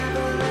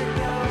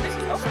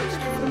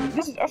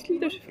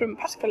Ásthildur from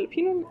Pascal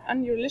Pinum,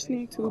 and you're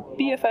listening to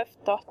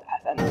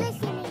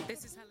BFF.FM.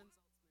 This is Helen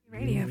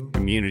Radio.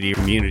 Community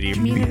radio.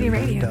 Community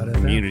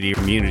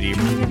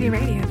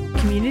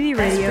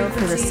radio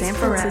for the San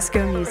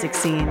Francisco music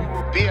scene.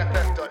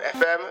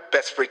 BFF.FM,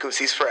 best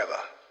frequencies forever.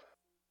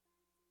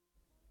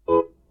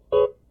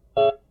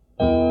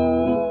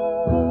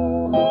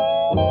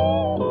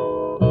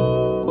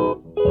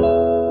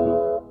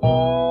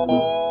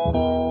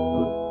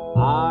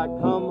 I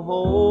come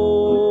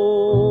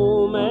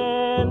home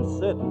and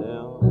sit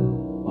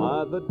down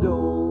by the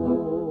door,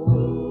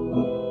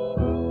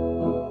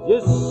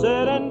 just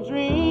sit and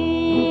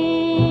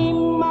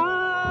dream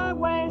my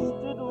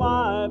wasted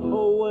life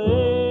away.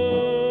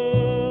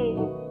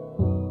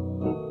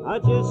 I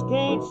just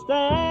can't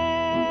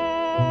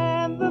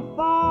stand the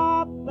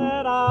thought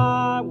that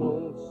I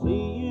won't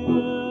see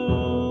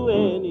you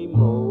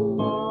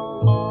anymore.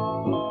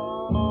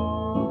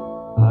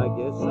 I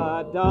guess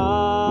I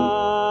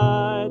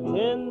die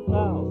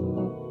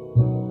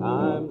 10,000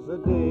 times a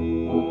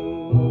day.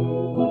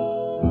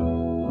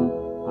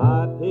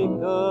 I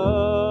pick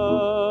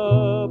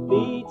up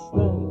each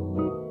thing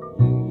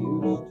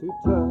you used to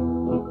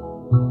touch.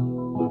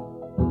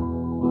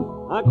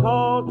 I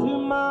call to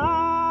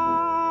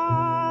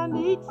mind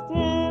each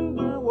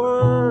tender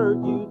word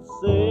you'd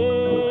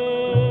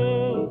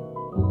say.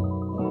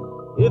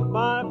 If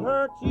I've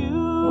hurt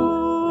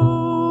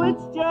you,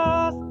 it's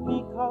just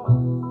because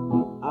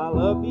I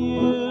love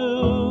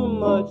you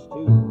much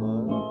too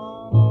much.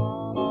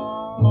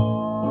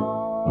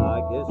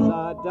 I guess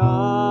I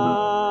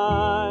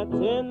die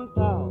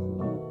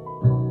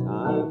 10,000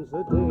 times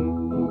a day.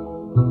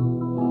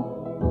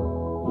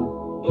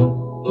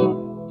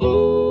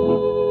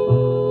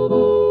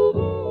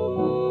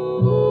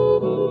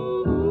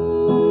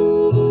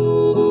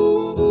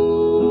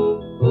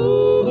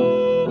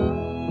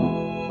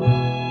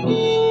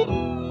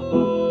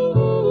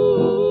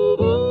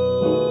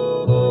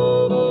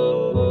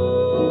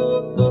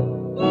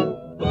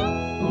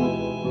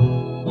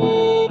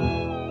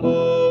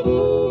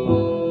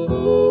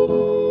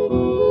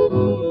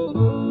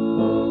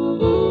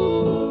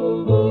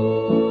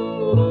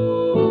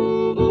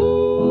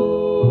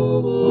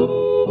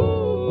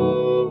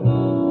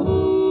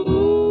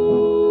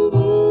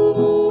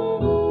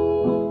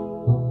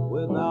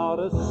 Without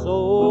a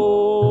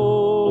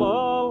soul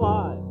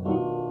alive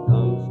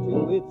comes to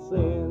its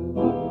end,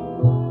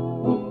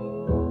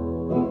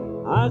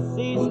 I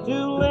cease to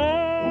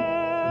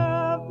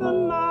live the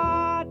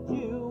night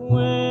you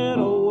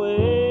went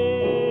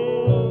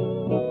away.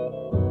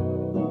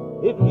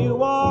 If you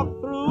walk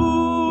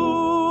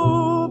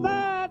through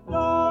that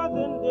door,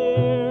 then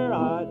dear,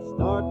 I'd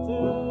start to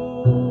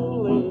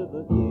live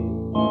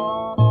again.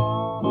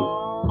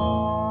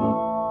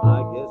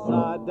 I guess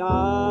I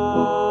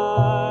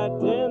die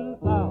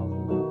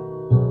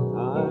 10,000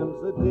 times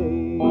a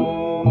day.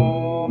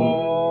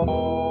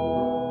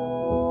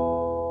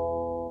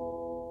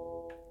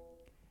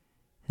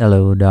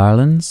 Hello,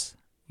 darlings.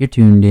 You're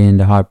tuned in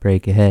to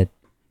Heartbreak Ahead,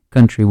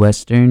 country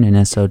western and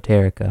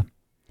esoterica.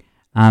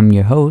 I'm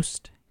your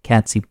host,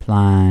 Katsy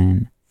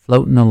Pline,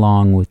 floating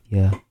along with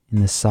you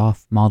in the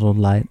soft mottled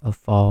light of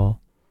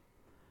fall.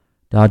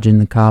 Dodging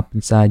the cop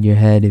inside your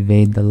head,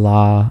 evade the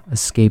law,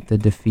 escape the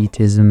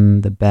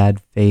defeatism, the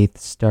bad faith,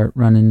 start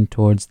running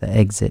towards the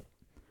exit.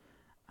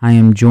 I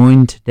am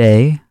joined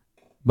today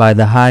by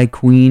the High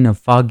Queen of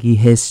Foggy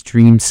Hiss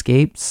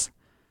Dreamscapes,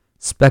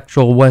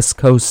 spectral West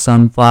Coast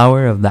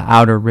sunflower of the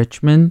Outer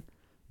Richmond,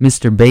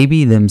 Mr.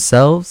 Baby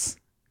themselves,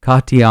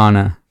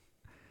 Katiana.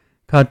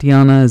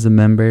 Katiana is a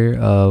member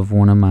of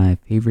one of my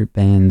favorite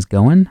bands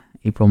going,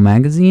 April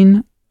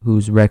Magazine,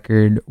 whose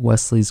record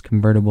Wesley's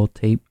Convertible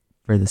Tape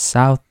for the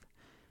South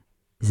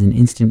is an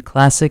instant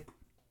classic.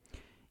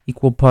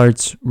 Equal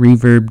parts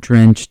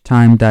reverb-drenched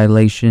time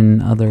dilation,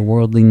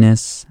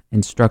 otherworldliness,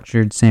 and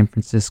structured San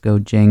Francisco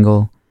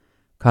jangle.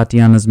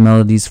 Katiana's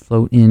melodies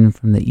float in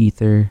from the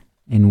ether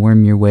and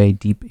worm your way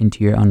deep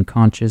into your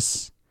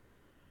unconscious.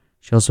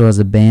 She also has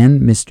a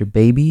band, Mr.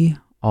 Baby,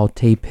 all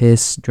tape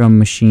hiss, drum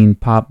machine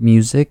pop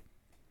music.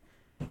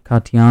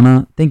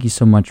 Katiana, thank you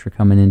so much for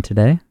coming in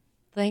today.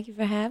 Thank you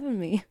for having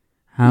me.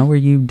 How are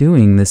you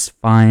doing this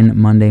fine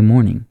Monday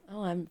morning?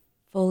 Oh, I'm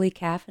fully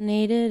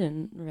caffeinated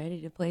and ready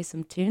to play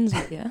some tunes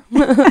with you.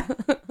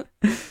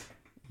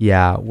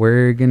 Yeah,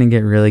 we're going to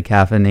get really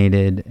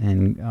caffeinated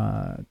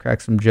and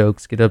crack some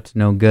jokes, get up to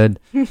no good.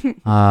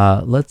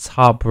 Let's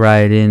hop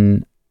right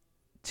in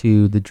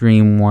to the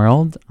dream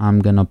world. I'm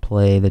going to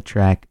play the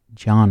track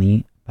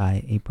Johnny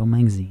by April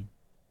Magazine.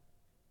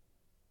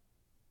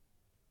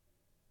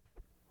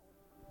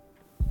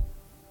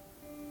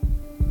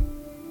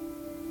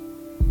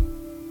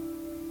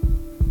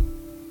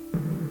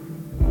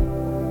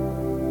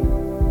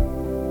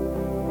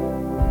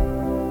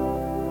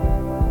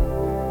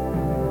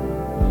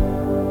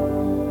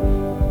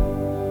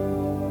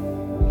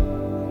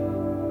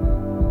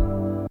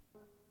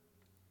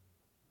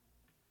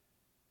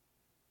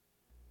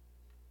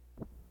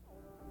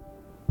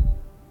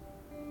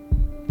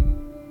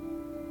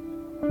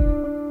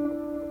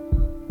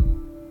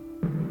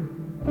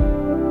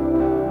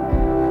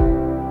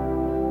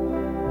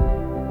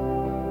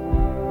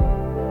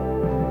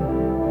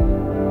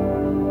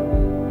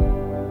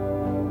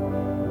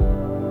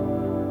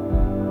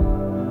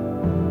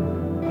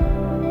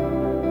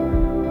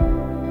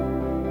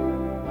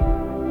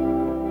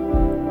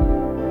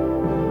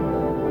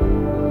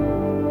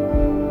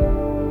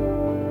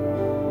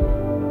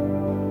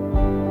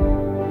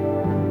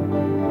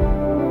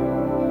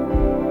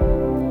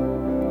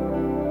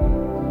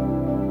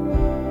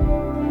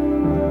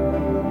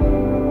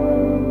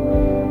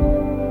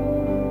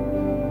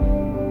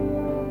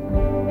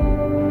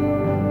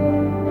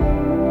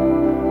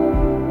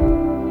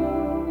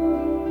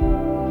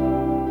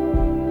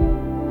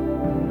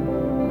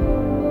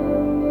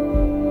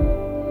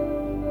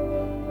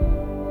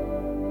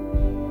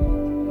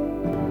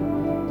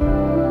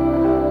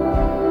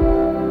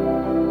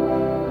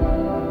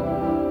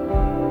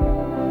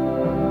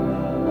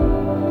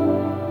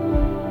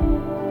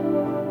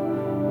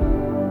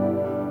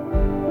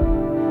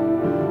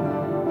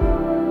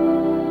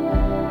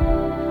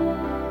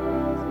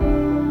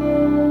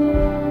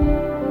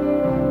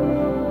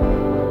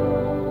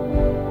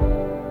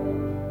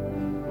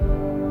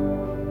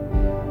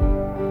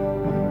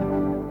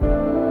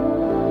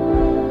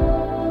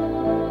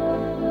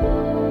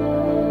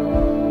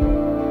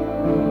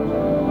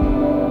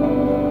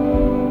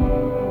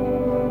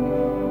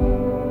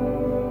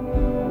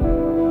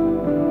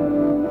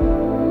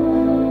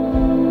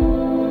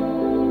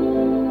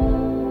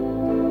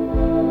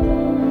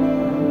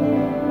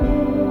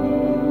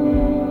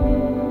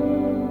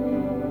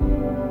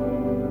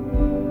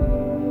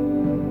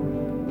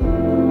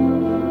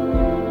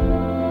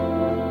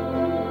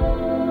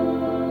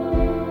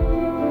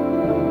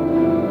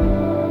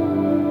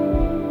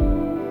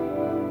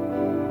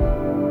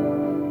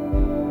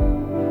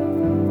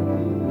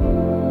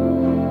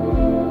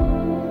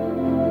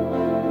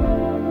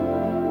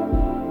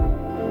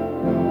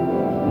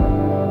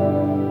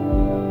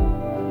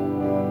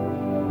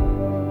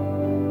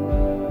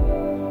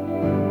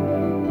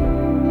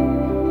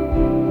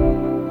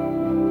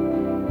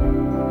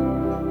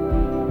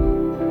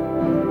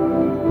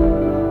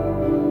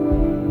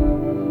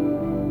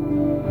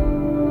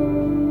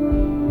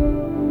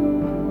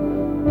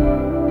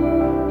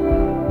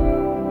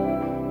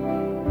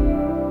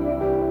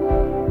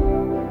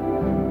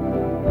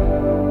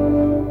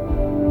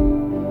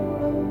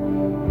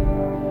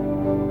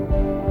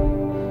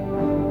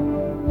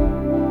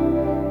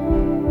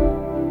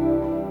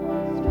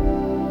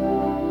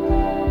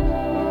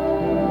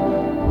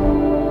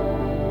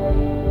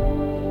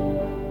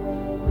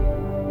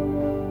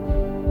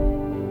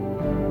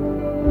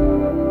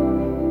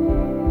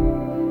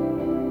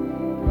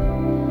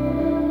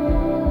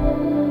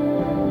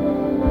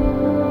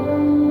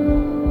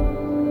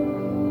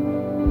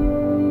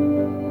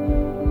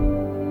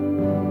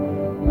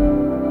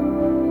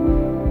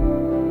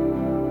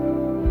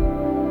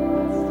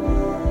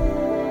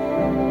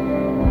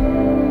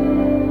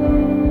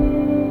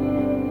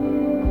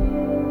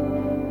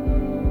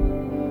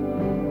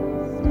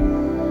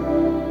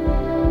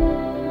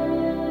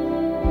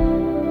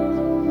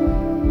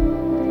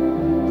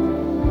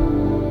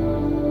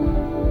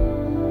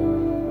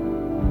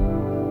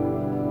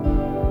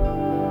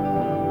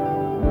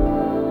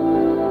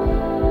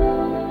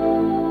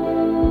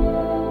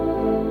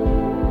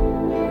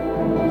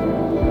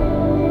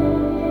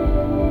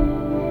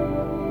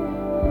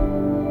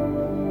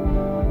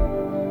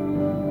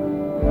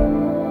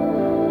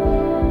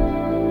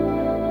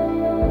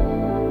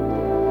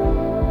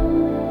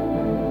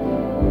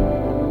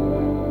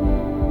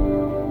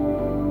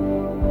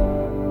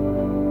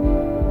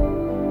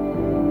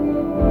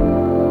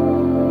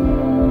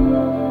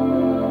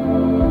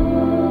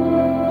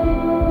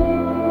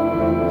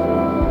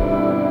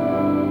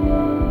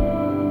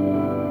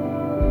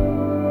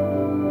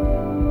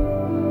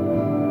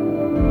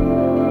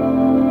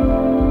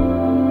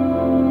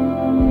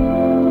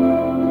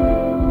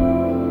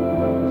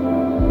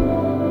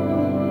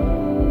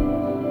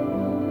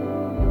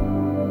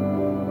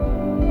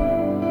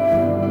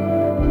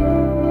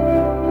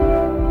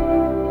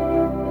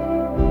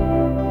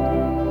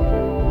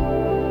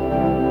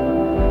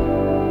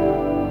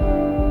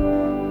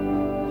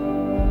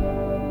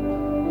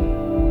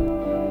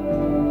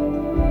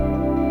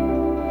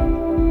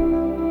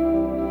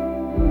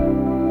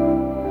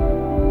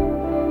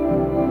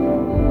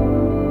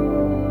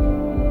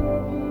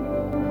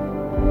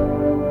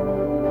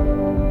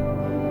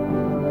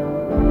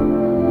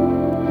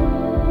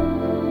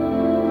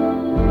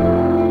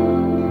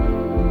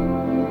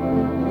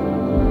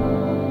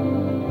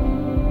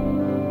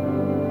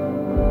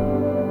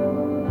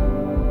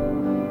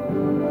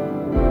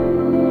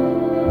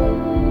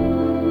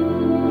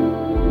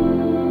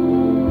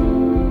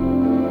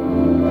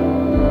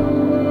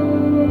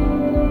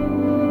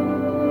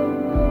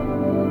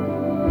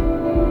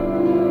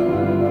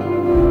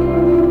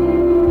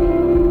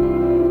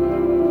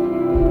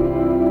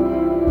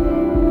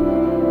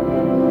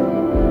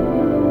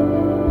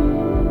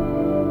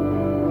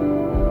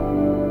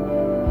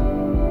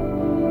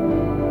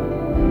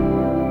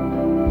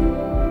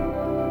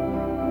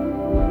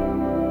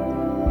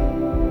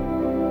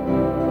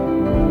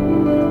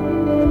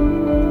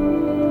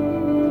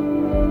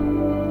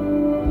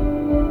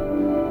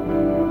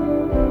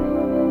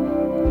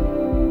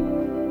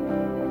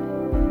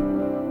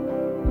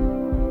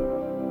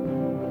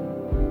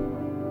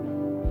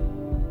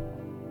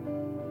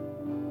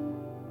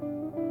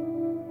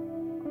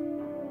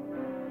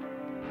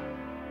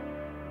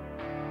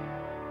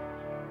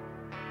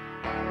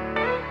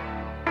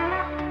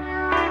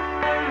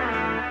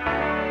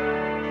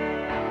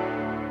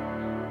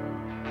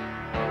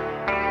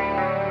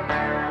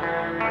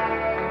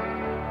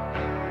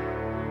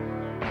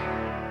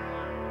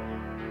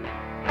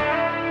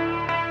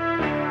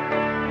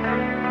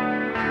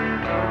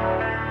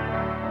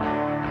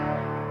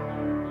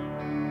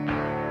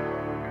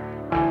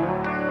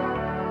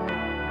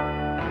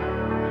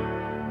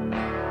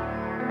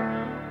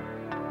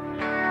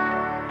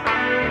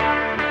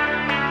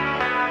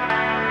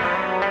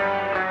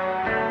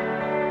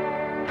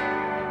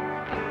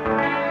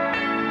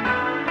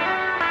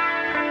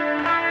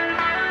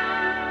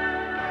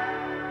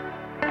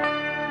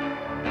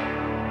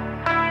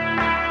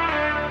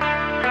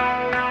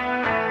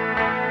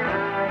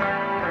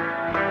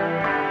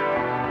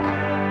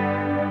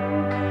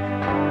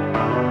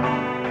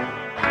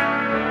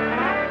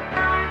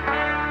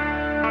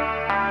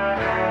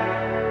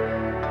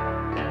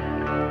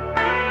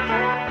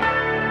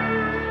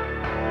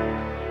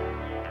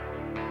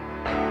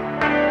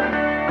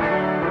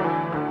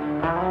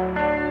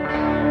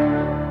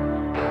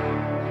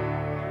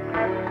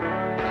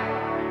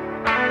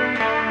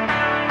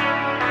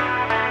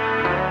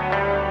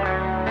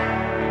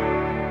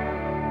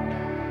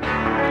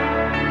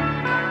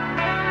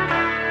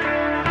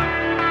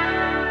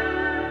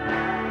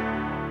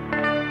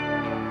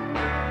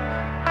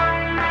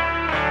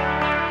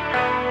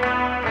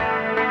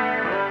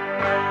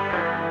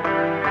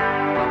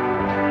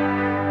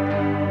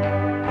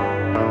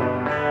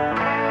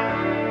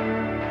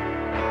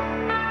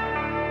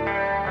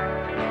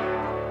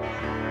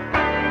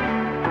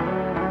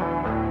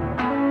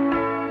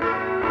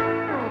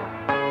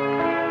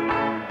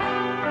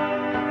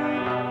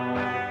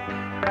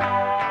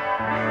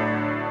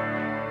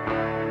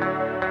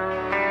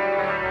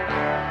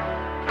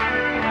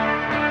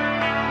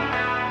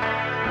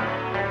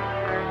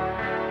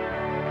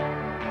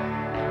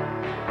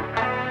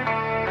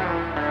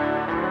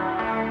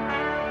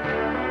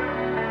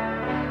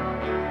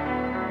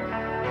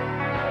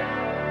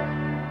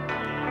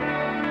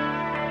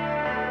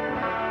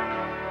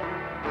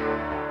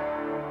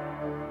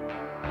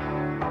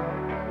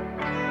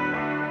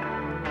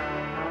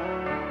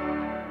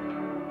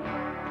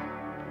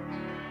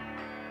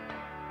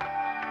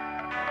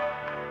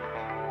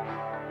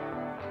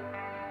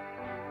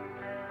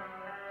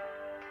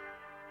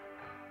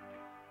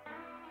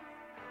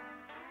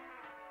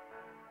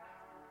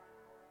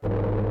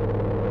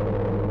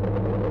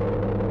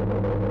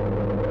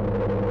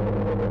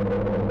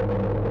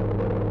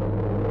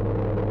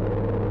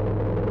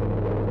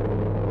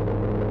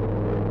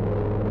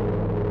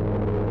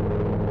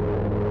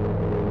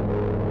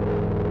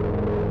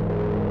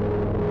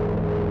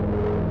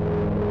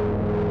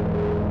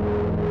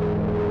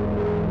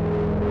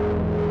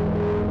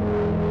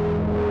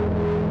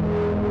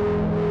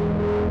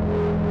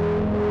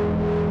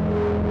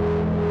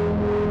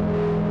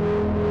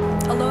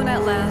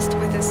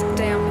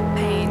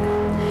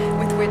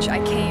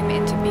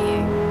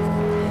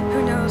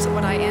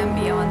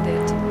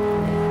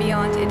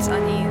 and its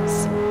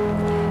unease.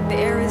 The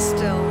air is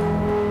still.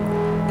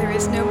 There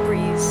is no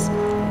breeze.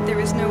 There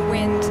is no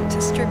wind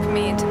to strip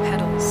me into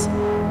petals.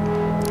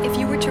 If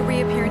you were to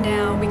reappear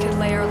now, we could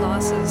lay our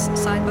losses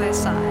side by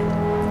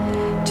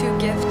side. Two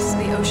gifts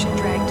the ocean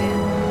dragged in.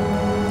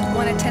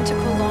 One a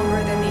tentacle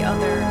longer than the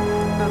other,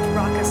 both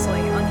raucously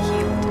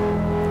unhealed.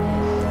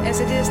 As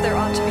it is, there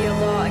ought to be a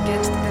law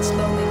against this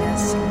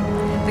loneliness,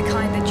 the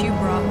kind that you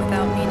brought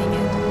without meaning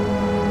it.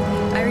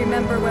 I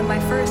remember when my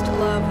first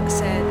love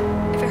said,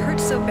 "If it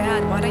hurts so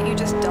bad, why don't you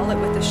just dull it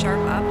with a sharp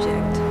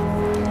object?"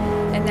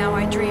 And now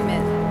I dream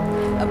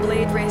it, a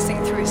blade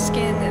racing through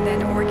skin and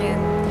then organ,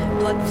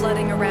 blood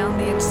flooding around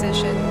the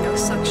incision, no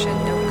suction,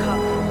 no cup,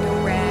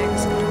 no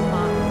rags, no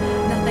mop,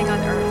 nothing on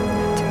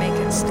earth to make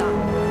it stop.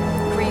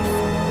 Grief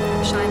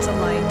shines a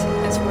light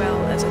as well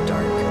as a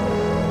dark.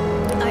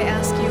 I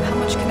ask you, how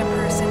much can a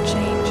person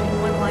change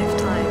in one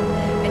lifetime?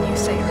 And you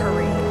say,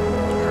 hurry,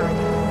 hurry.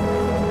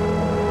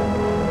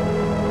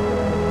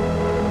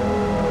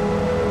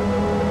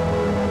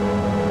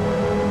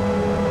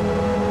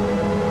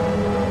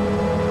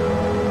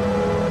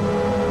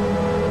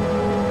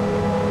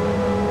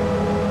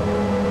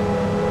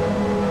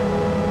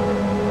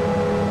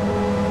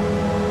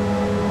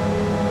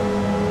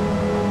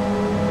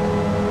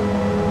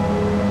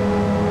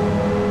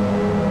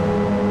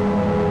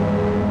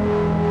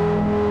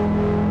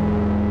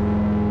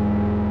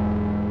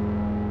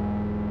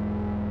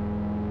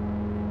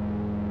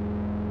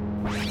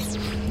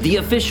 The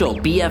official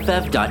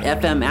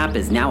BFF.FM app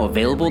is now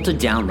available to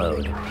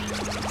download.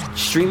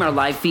 Stream our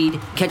live feed,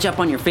 catch up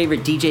on your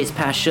favorite DJ's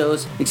past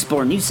shows,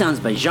 explore new sounds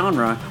by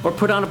genre, or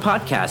put on a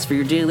podcast for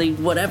your daily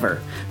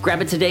whatever. Grab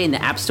it today in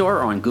the App Store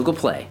or on Google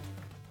Play.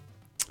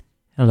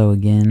 Hello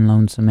again,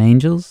 Lonesome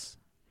Angels.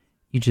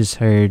 You just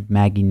heard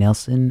Maggie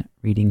Nelson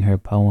reading her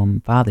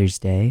poem Father's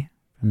Day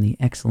from the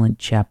excellent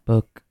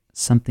chapbook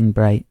Something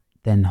Bright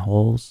Then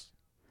Holes.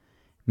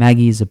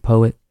 Maggie is a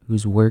poet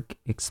whose work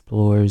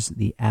explores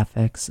the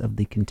affects of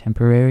the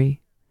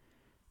contemporary.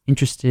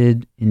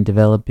 Interested in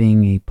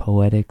developing a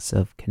poetics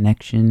of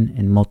connection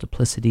and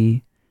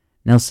multiplicity,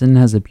 Nelson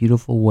has a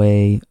beautiful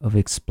way of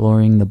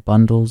exploring the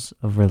bundles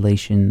of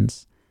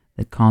relations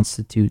that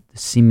constitute the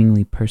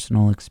seemingly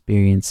personal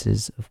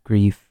experiences of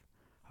grief,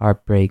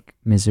 heartbreak,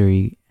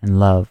 misery, and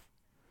love.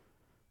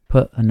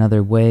 Put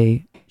another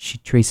way, she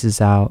traces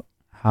out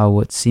how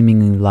what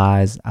seemingly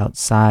lies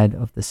outside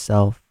of the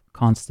self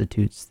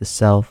constitutes the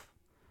self,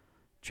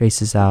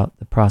 traces out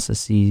the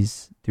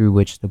processes through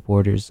which the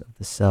borders of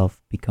the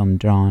self become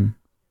drawn.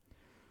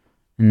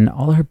 And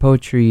all her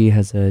poetry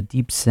has a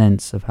deep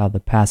sense of how the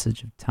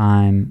passage of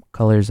time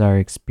colors our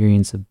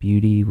experience of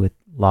beauty with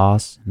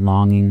loss and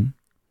longing.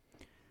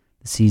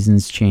 The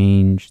seasons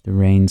change, the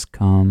rains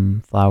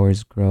come,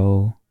 flowers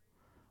grow,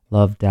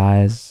 love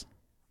dies,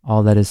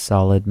 all that is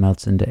solid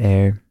melts into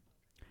air.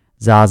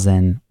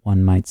 Zazen,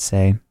 one might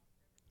say.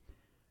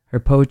 Her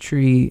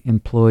poetry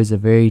employs a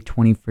very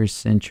 21st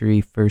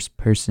century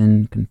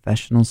first-person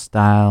confessional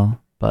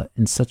style, but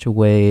in such a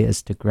way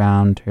as to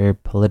ground her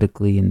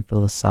politically and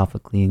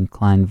philosophically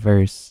inclined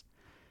verse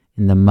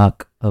in the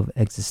muck of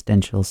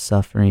existential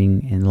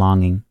suffering and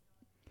longing.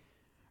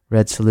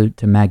 Red salute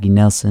to Maggie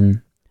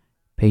Nelson,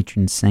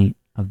 patron saint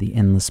of the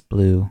endless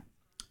blue.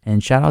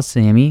 And shout out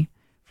Sammy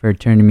for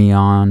turning me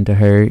on to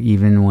her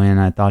even when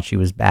I thought she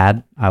was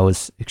bad. I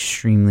was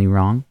extremely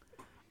wrong.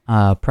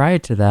 Prior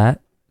to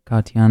that,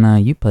 Katiana,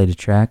 you played a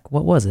track.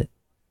 What was it?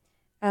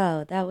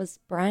 Oh, that was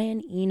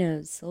Brian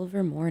Eno's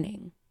Silver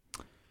Morning.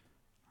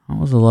 That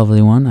was a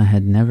lovely one. I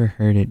had never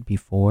heard it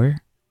before.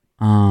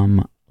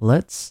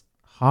 Let's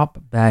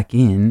hop back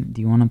in.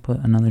 Do you want to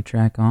put another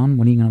track on?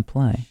 What are you going to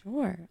play?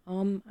 Sure.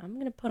 I'm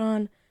going to put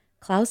on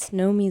Klaus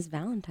Nomi's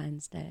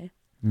Valentine's Day.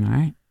 All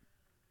right.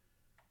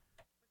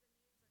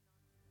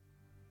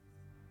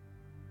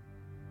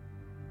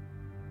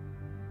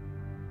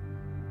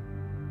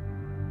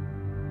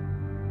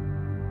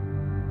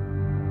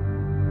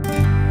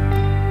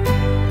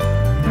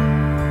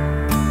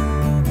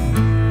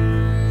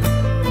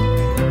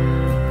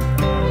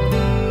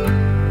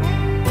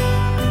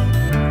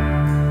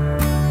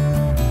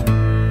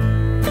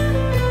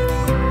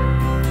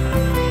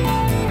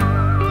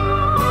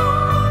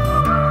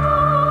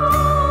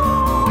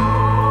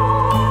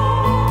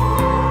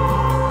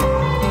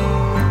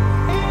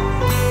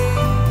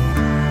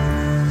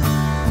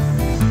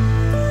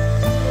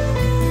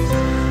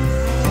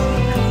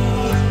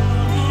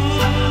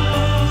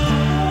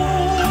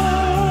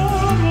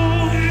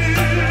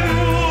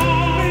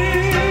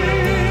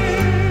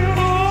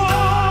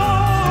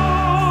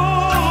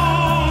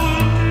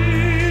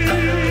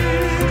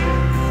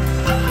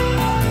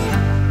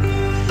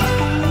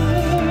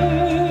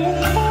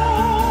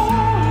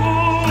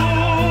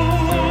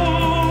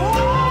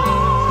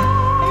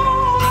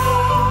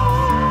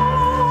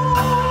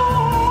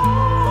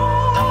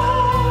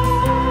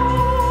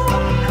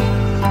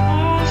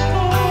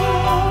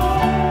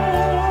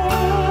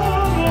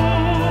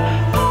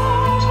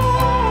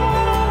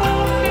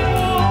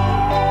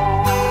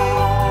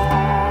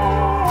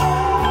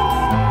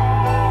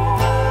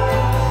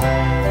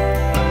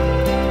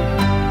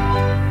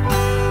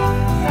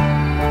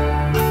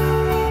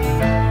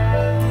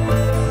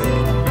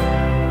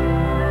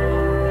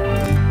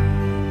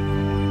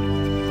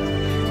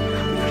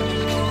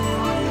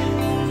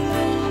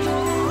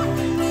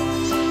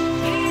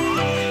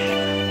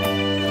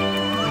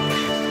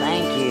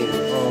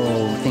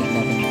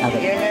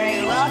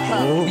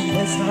 Oh,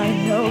 yes, I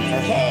know.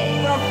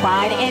 Okay, well,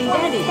 fine and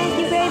dandy. Thank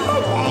you very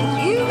much.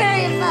 Thank you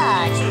very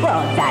much.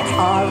 Well, that's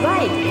all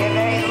right. You're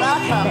very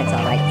welcome. That's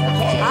all right.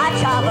 Okay. I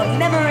have a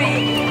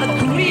memory of a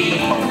green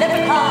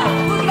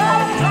leprechaun who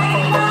loves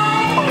dynamite.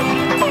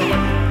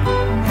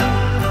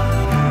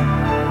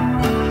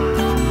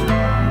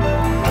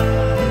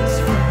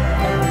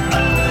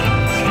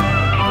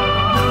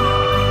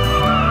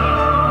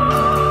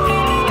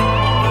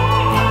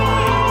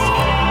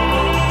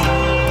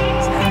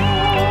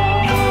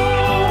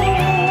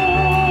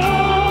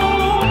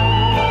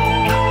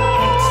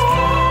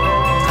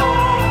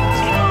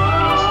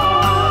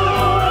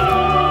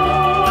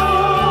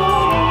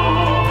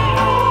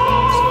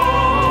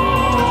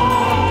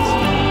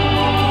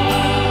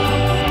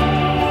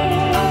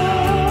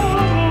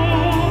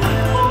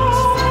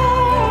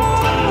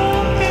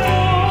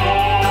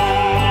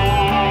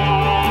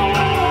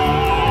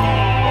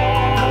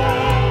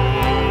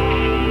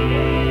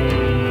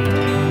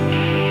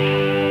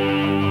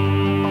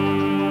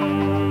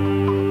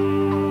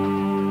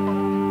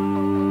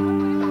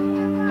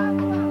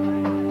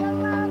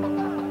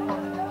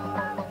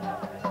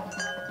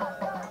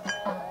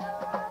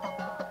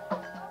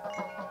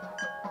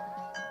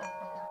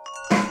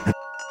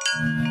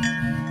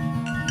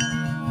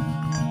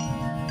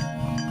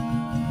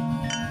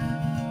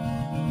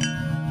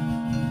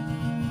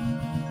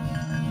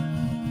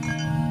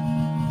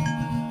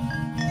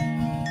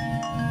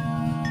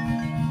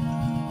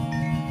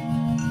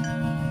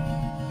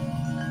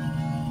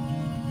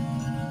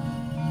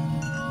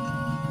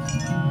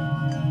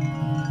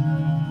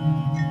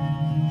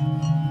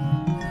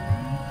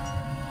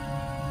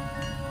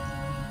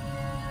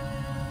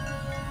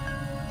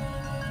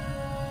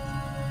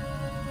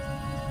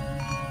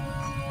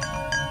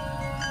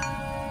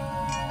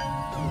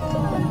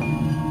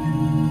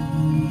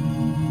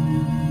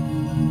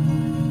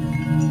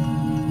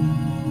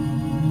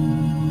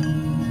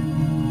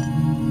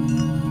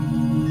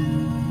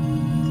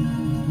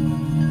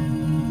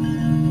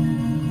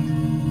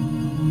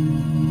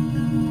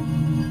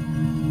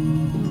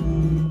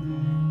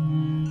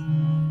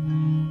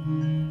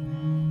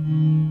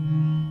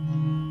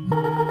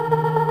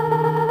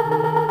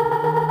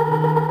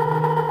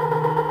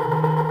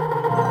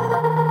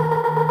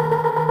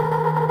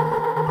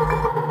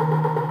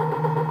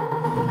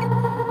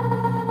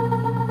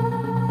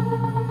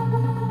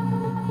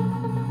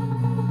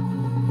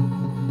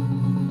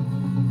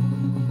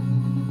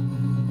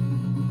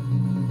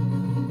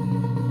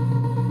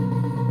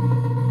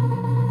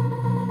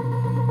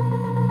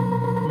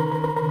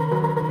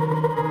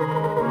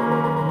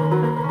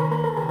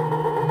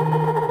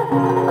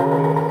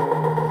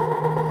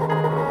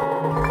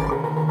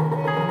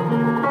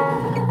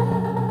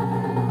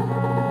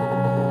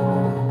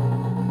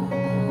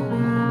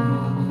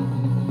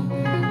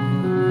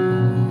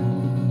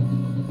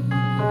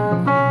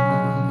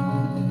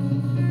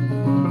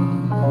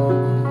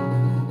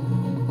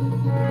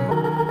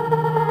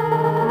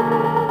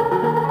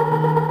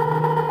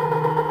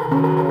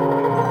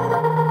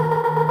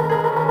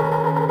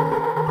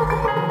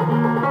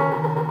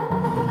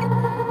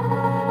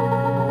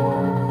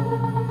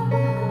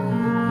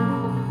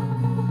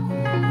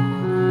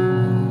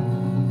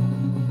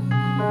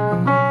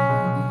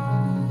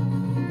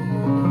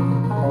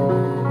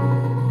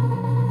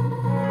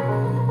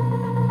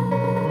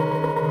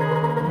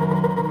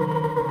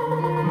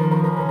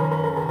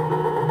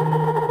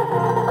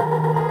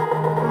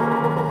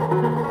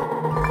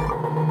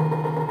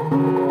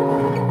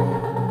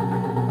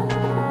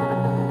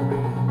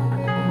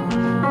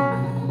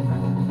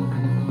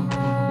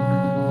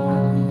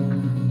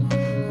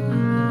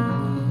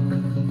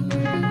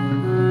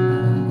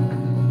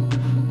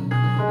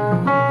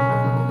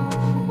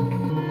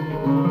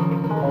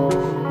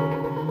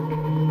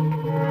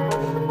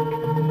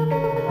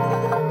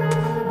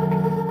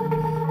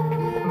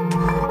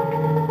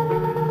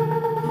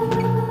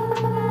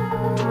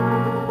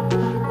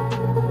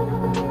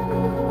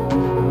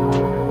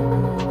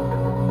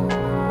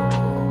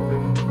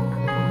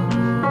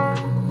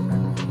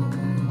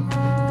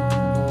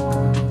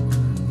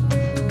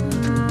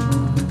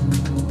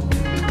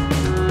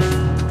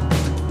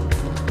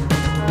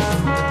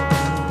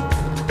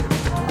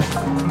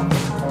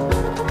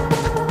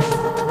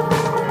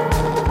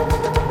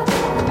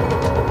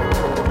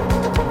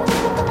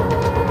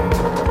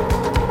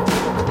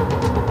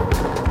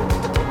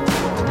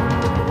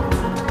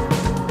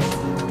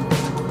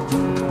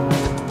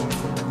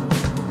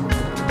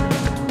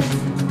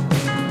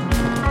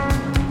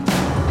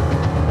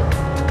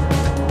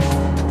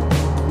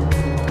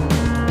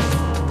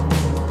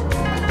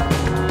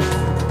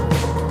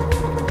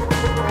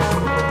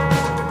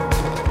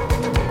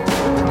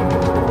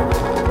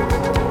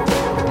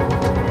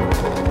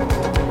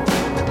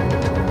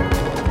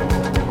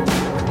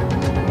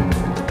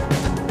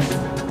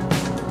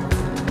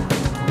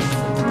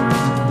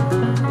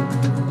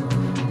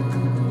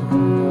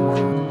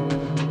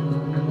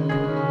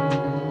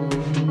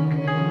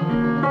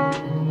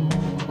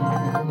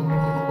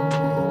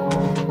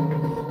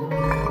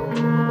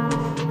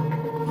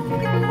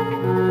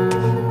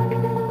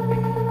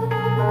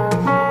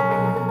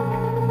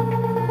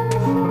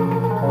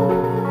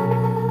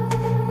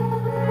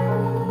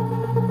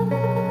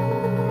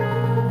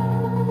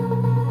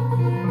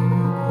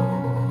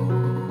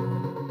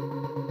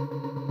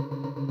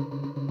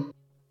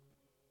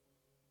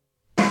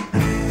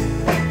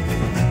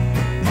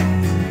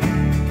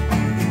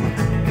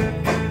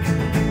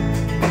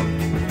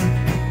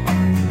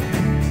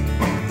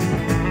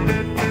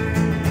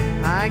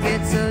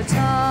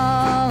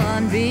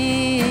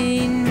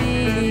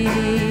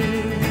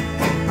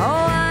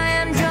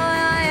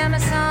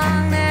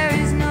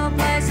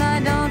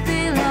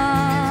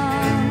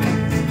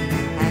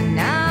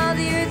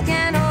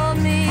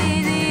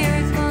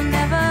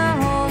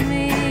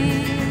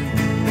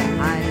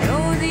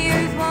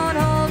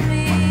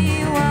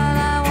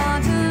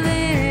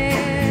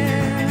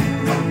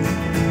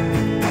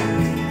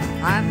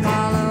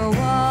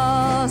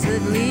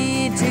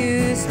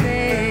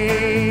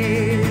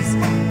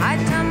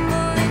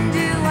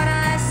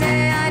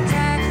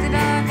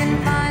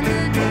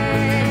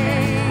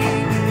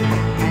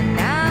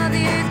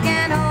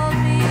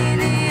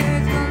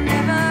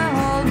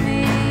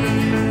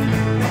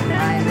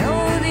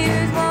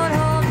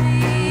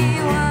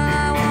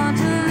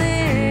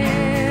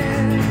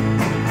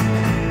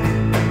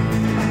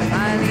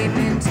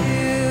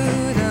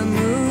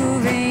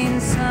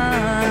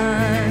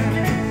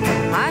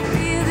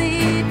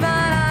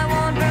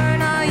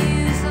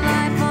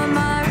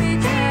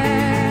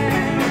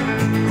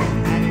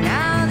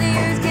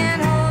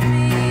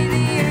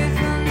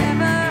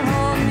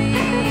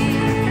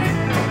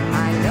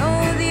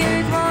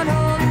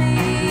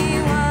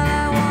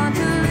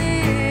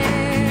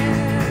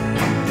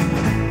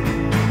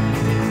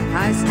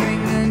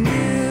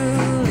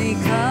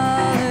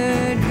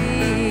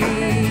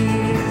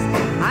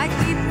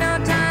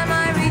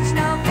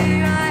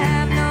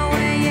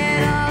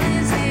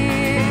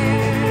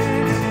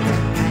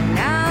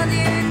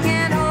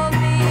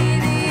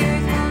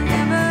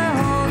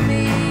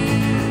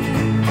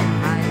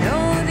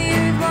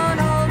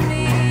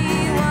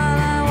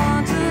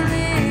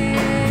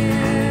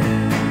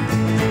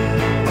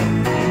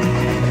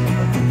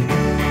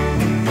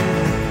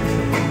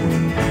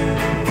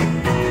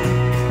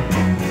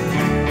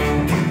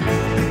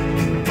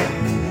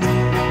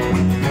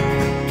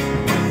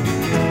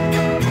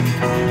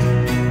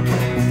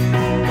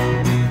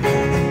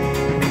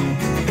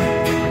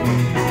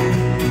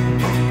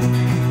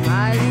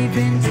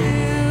 leap into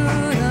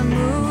the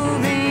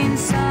moving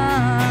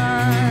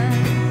sun.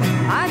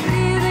 I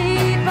feel the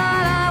heat, but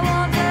I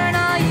won't burn.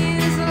 I'll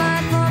use the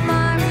light for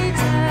my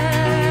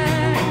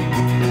return.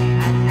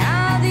 And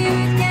now the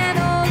earth can't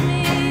hold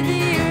me.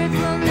 The earth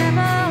will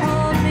never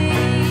hold me.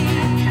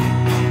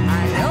 I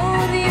know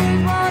the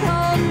earth won't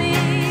hold me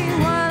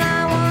while I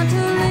want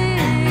to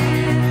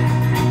live.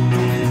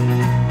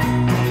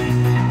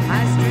 I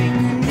string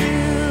the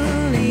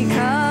newly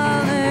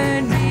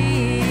colored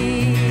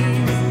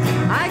beads.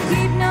 I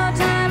keep no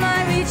time, I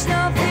reach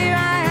no fear. I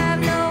have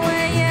no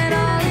way, yet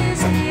all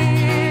is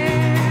here.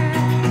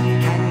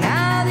 And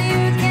now the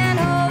earth can't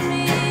hold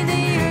me.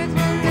 The earth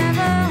will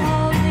never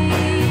hold me.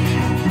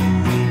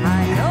 I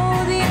know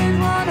the earth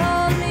won't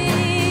hold me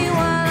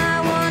while I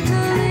want to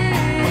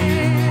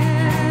live.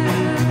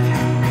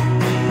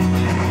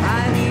 I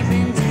leap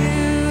into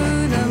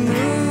the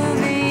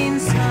moving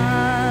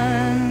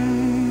sun.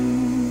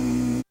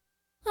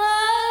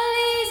 All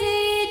is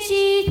it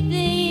you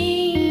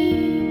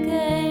think I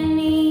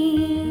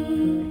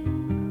need?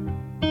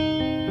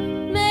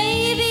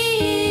 Maybe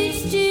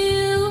it's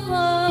too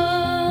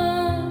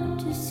hard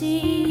to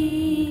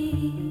see.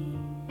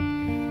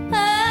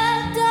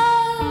 I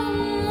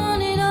don't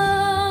want it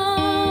all.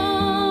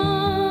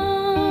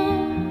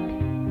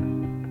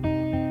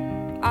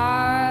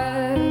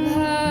 I've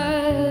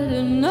had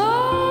enough.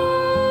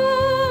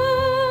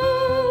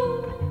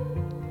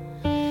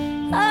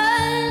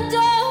 I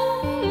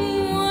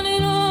don't want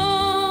it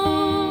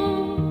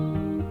all.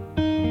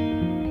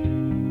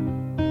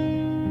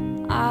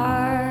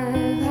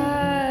 I've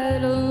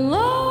had a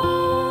long,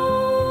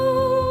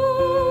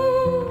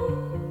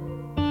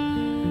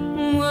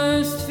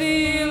 worst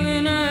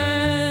feeling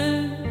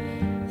I've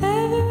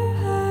ever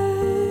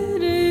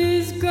had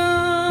is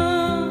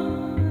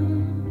gone.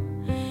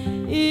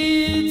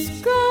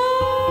 It's gone.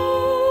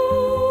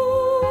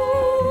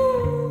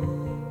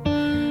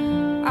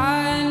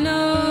 I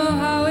know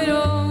how it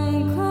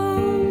all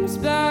comes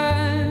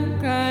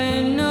back.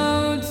 I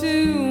know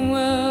too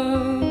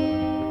well.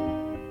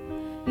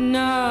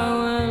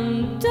 Now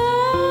I'm done.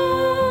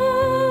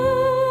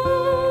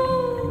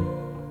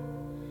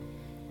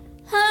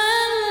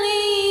 I'm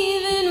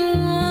leaving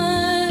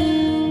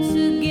once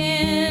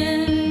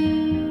again,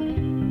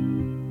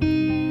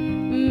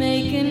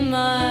 making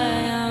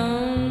my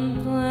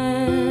own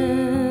plan.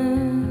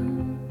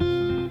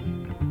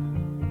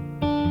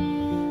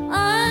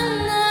 I'm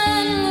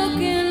not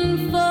looking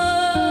for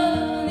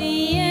the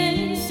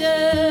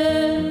answer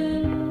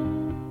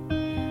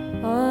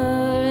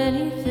or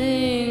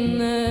anything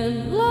that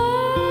lies.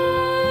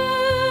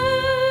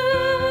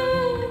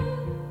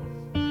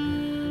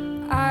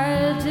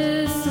 I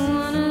just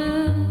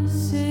wanna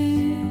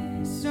see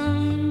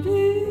some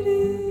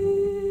beauty.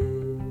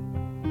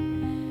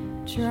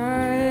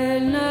 Try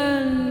and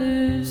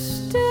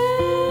understand.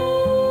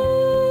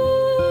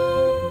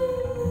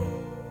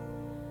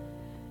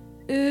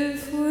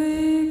 If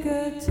we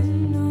got to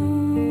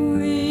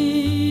know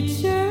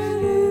each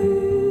other,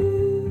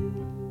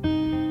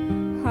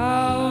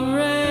 how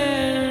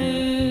rare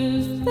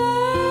is that?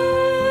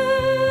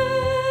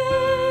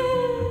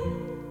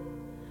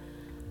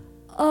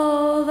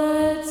 All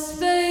that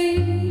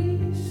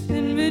space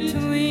in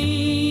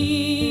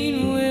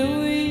between where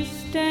we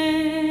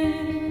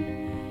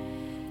stand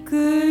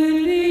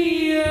could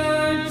be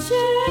our chance.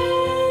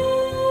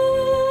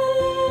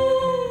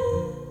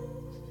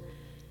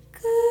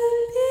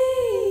 Could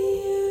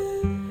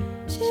be our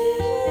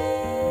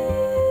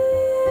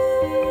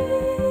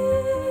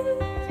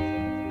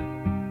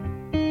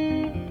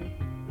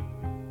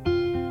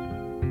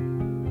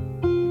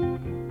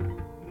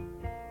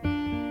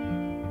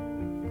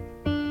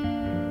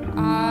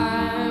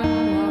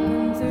I'm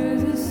walking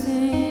through the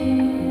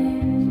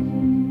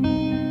sand.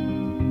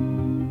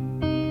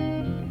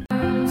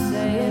 I'm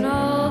saying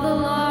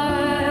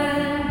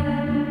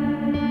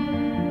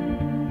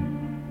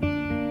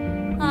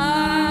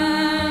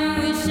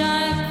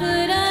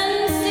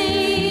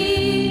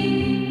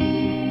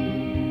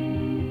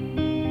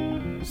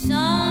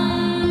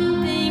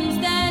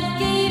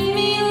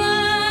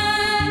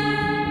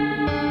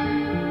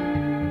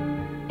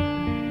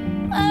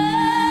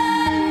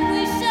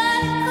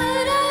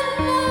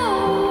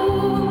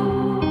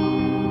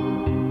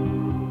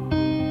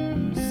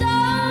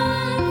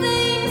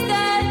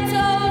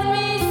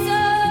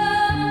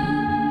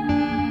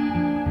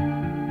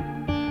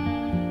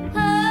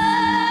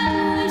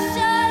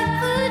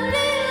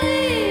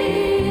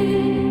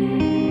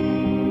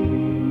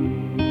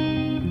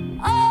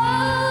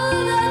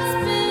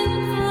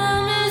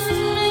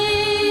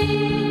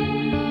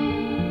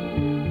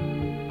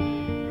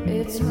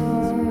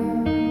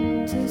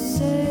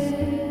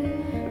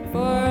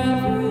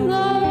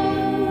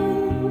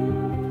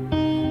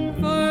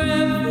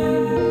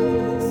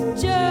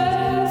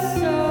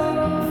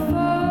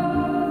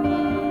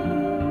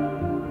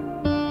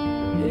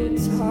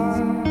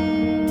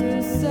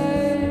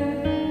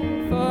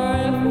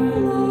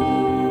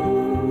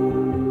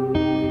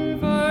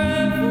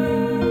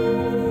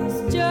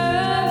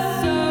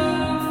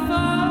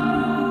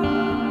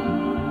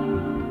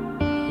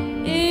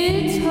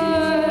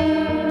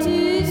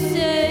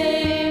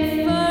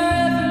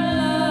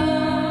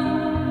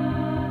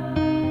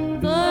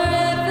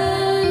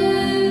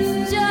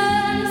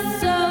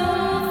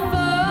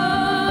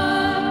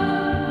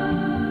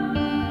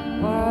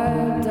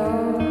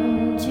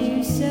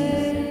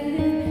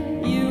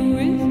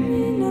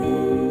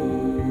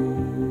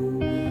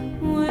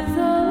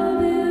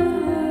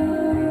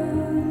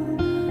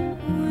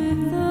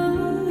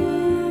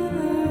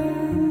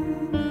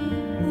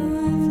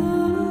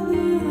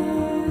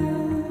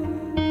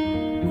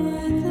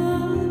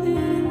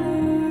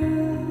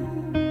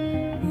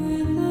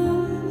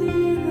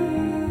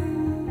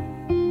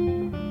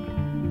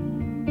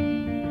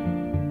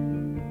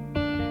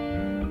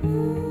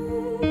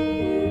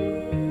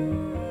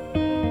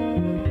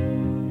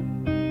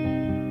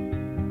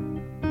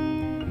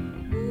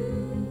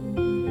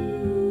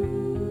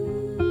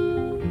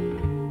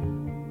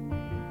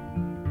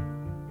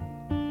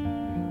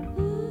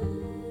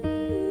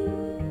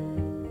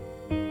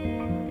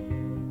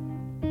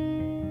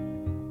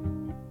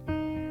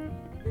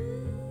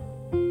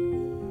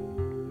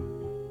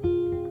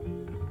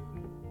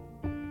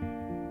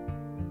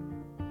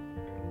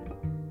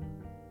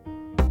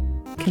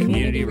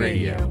Community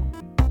Radio.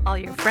 All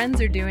your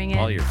friends are doing it.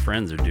 All your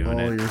friends are doing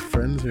it. All your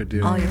friends are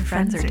doing it. All your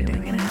friends are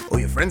doing it. All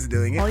your friends are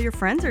doing it. All your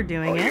friends are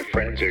doing it.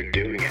 Friends are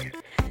doing it.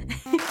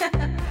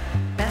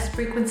 Best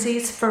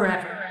frequencies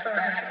forever.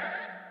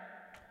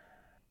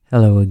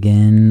 Hello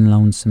again,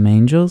 Lonesome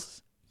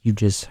Angels. You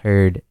just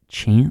heard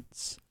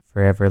Chance,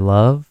 Forever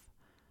Love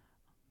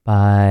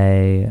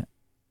by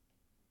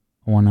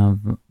one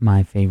of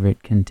my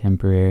favorite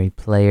contemporary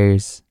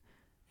players,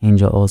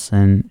 Angel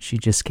Olsen. She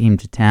just came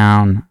to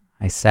town.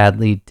 I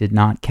sadly did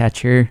not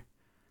catch her.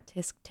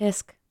 Tisk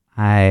tisk.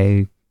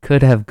 I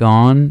could have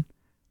gone,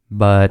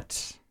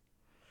 but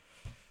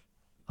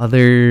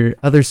other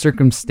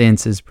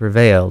circumstances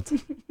prevailed.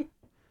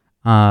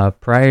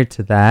 Prior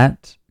to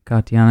that,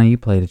 Katiana, you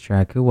played a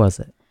track. Who was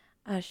it?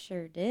 I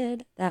sure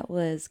did. That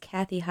was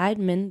Kathy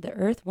Heidman, The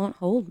Earth Won't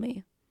Hold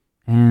Me.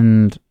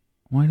 And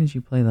why did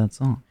you play that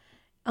song?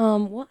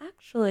 Well,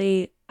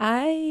 actually,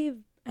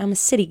 I'm a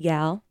city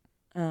gal,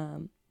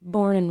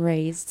 born and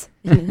raised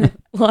in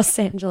Los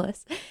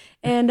Angeles.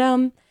 And,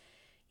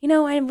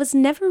 I was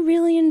never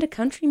really into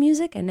country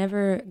music. I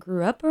never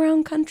grew up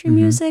around country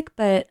music,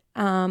 but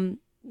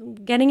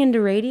getting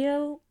into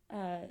radio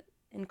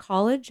in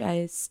college,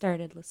 I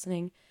started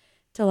listening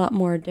to a lot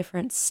more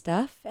different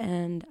stuff,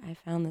 and I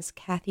found this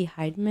Kathy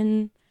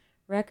Heidman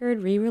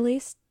record,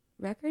 re-released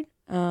record,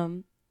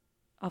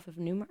 off of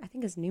Numero. I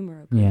think it's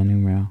Numero. Yeah,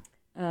 Numero.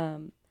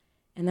 And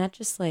that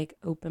just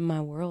opened my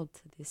world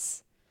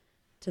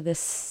to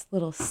this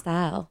little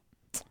style.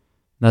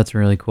 That's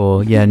really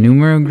cool. Yeah,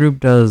 Numero Group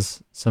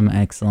does some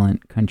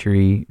excellent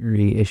country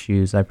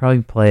reissues. I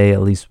probably play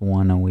at least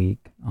one a week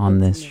on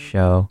this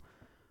show.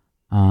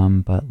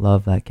 But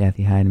love that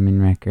Kathy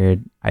Heidemann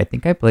record. I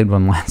think I played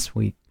one last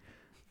week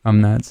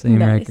from that same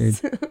record.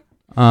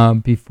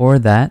 Before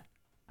that,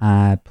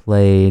 I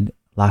played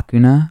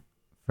Lacuna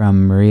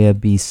from Maria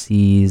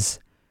BC's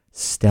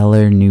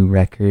stellar new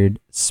record,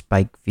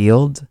 Spike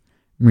Field.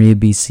 Maria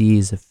BC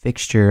is a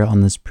fixture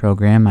on this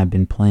program. I've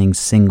been playing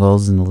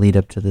singles in the lead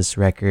up to this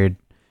record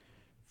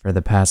for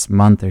the past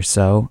month or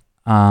so.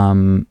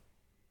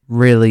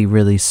 Really,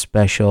 really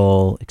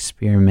special,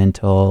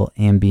 experimental,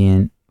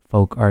 ambient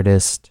folk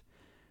artist.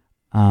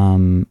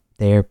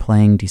 They're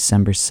playing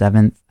December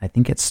 7th, I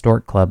think at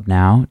Stork Club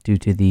now, due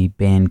to the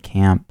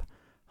Bandcamp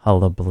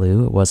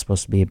hullabaloo. It was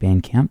supposed to be a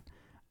Bandcamp.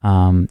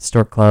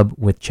 Stork Club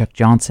with Chuck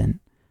Johnson.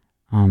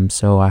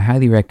 So I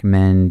highly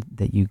recommend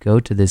that you go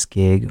to this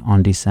gig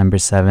on December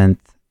 7th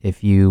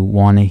if you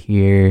want to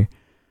hear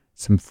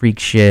some freak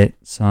shit,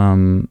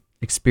 some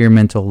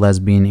experimental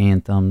lesbian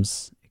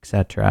anthems,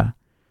 etc.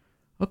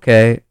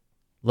 Okay,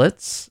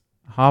 let's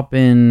hop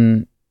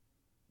in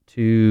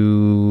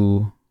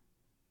to...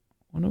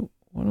 What do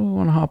I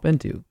want to hop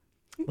into?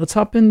 Let's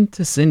hop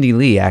into Cindy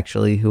Lee,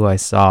 actually, who I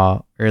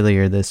saw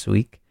earlier this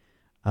week.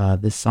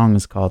 This song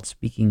is called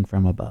Speaking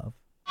from Above.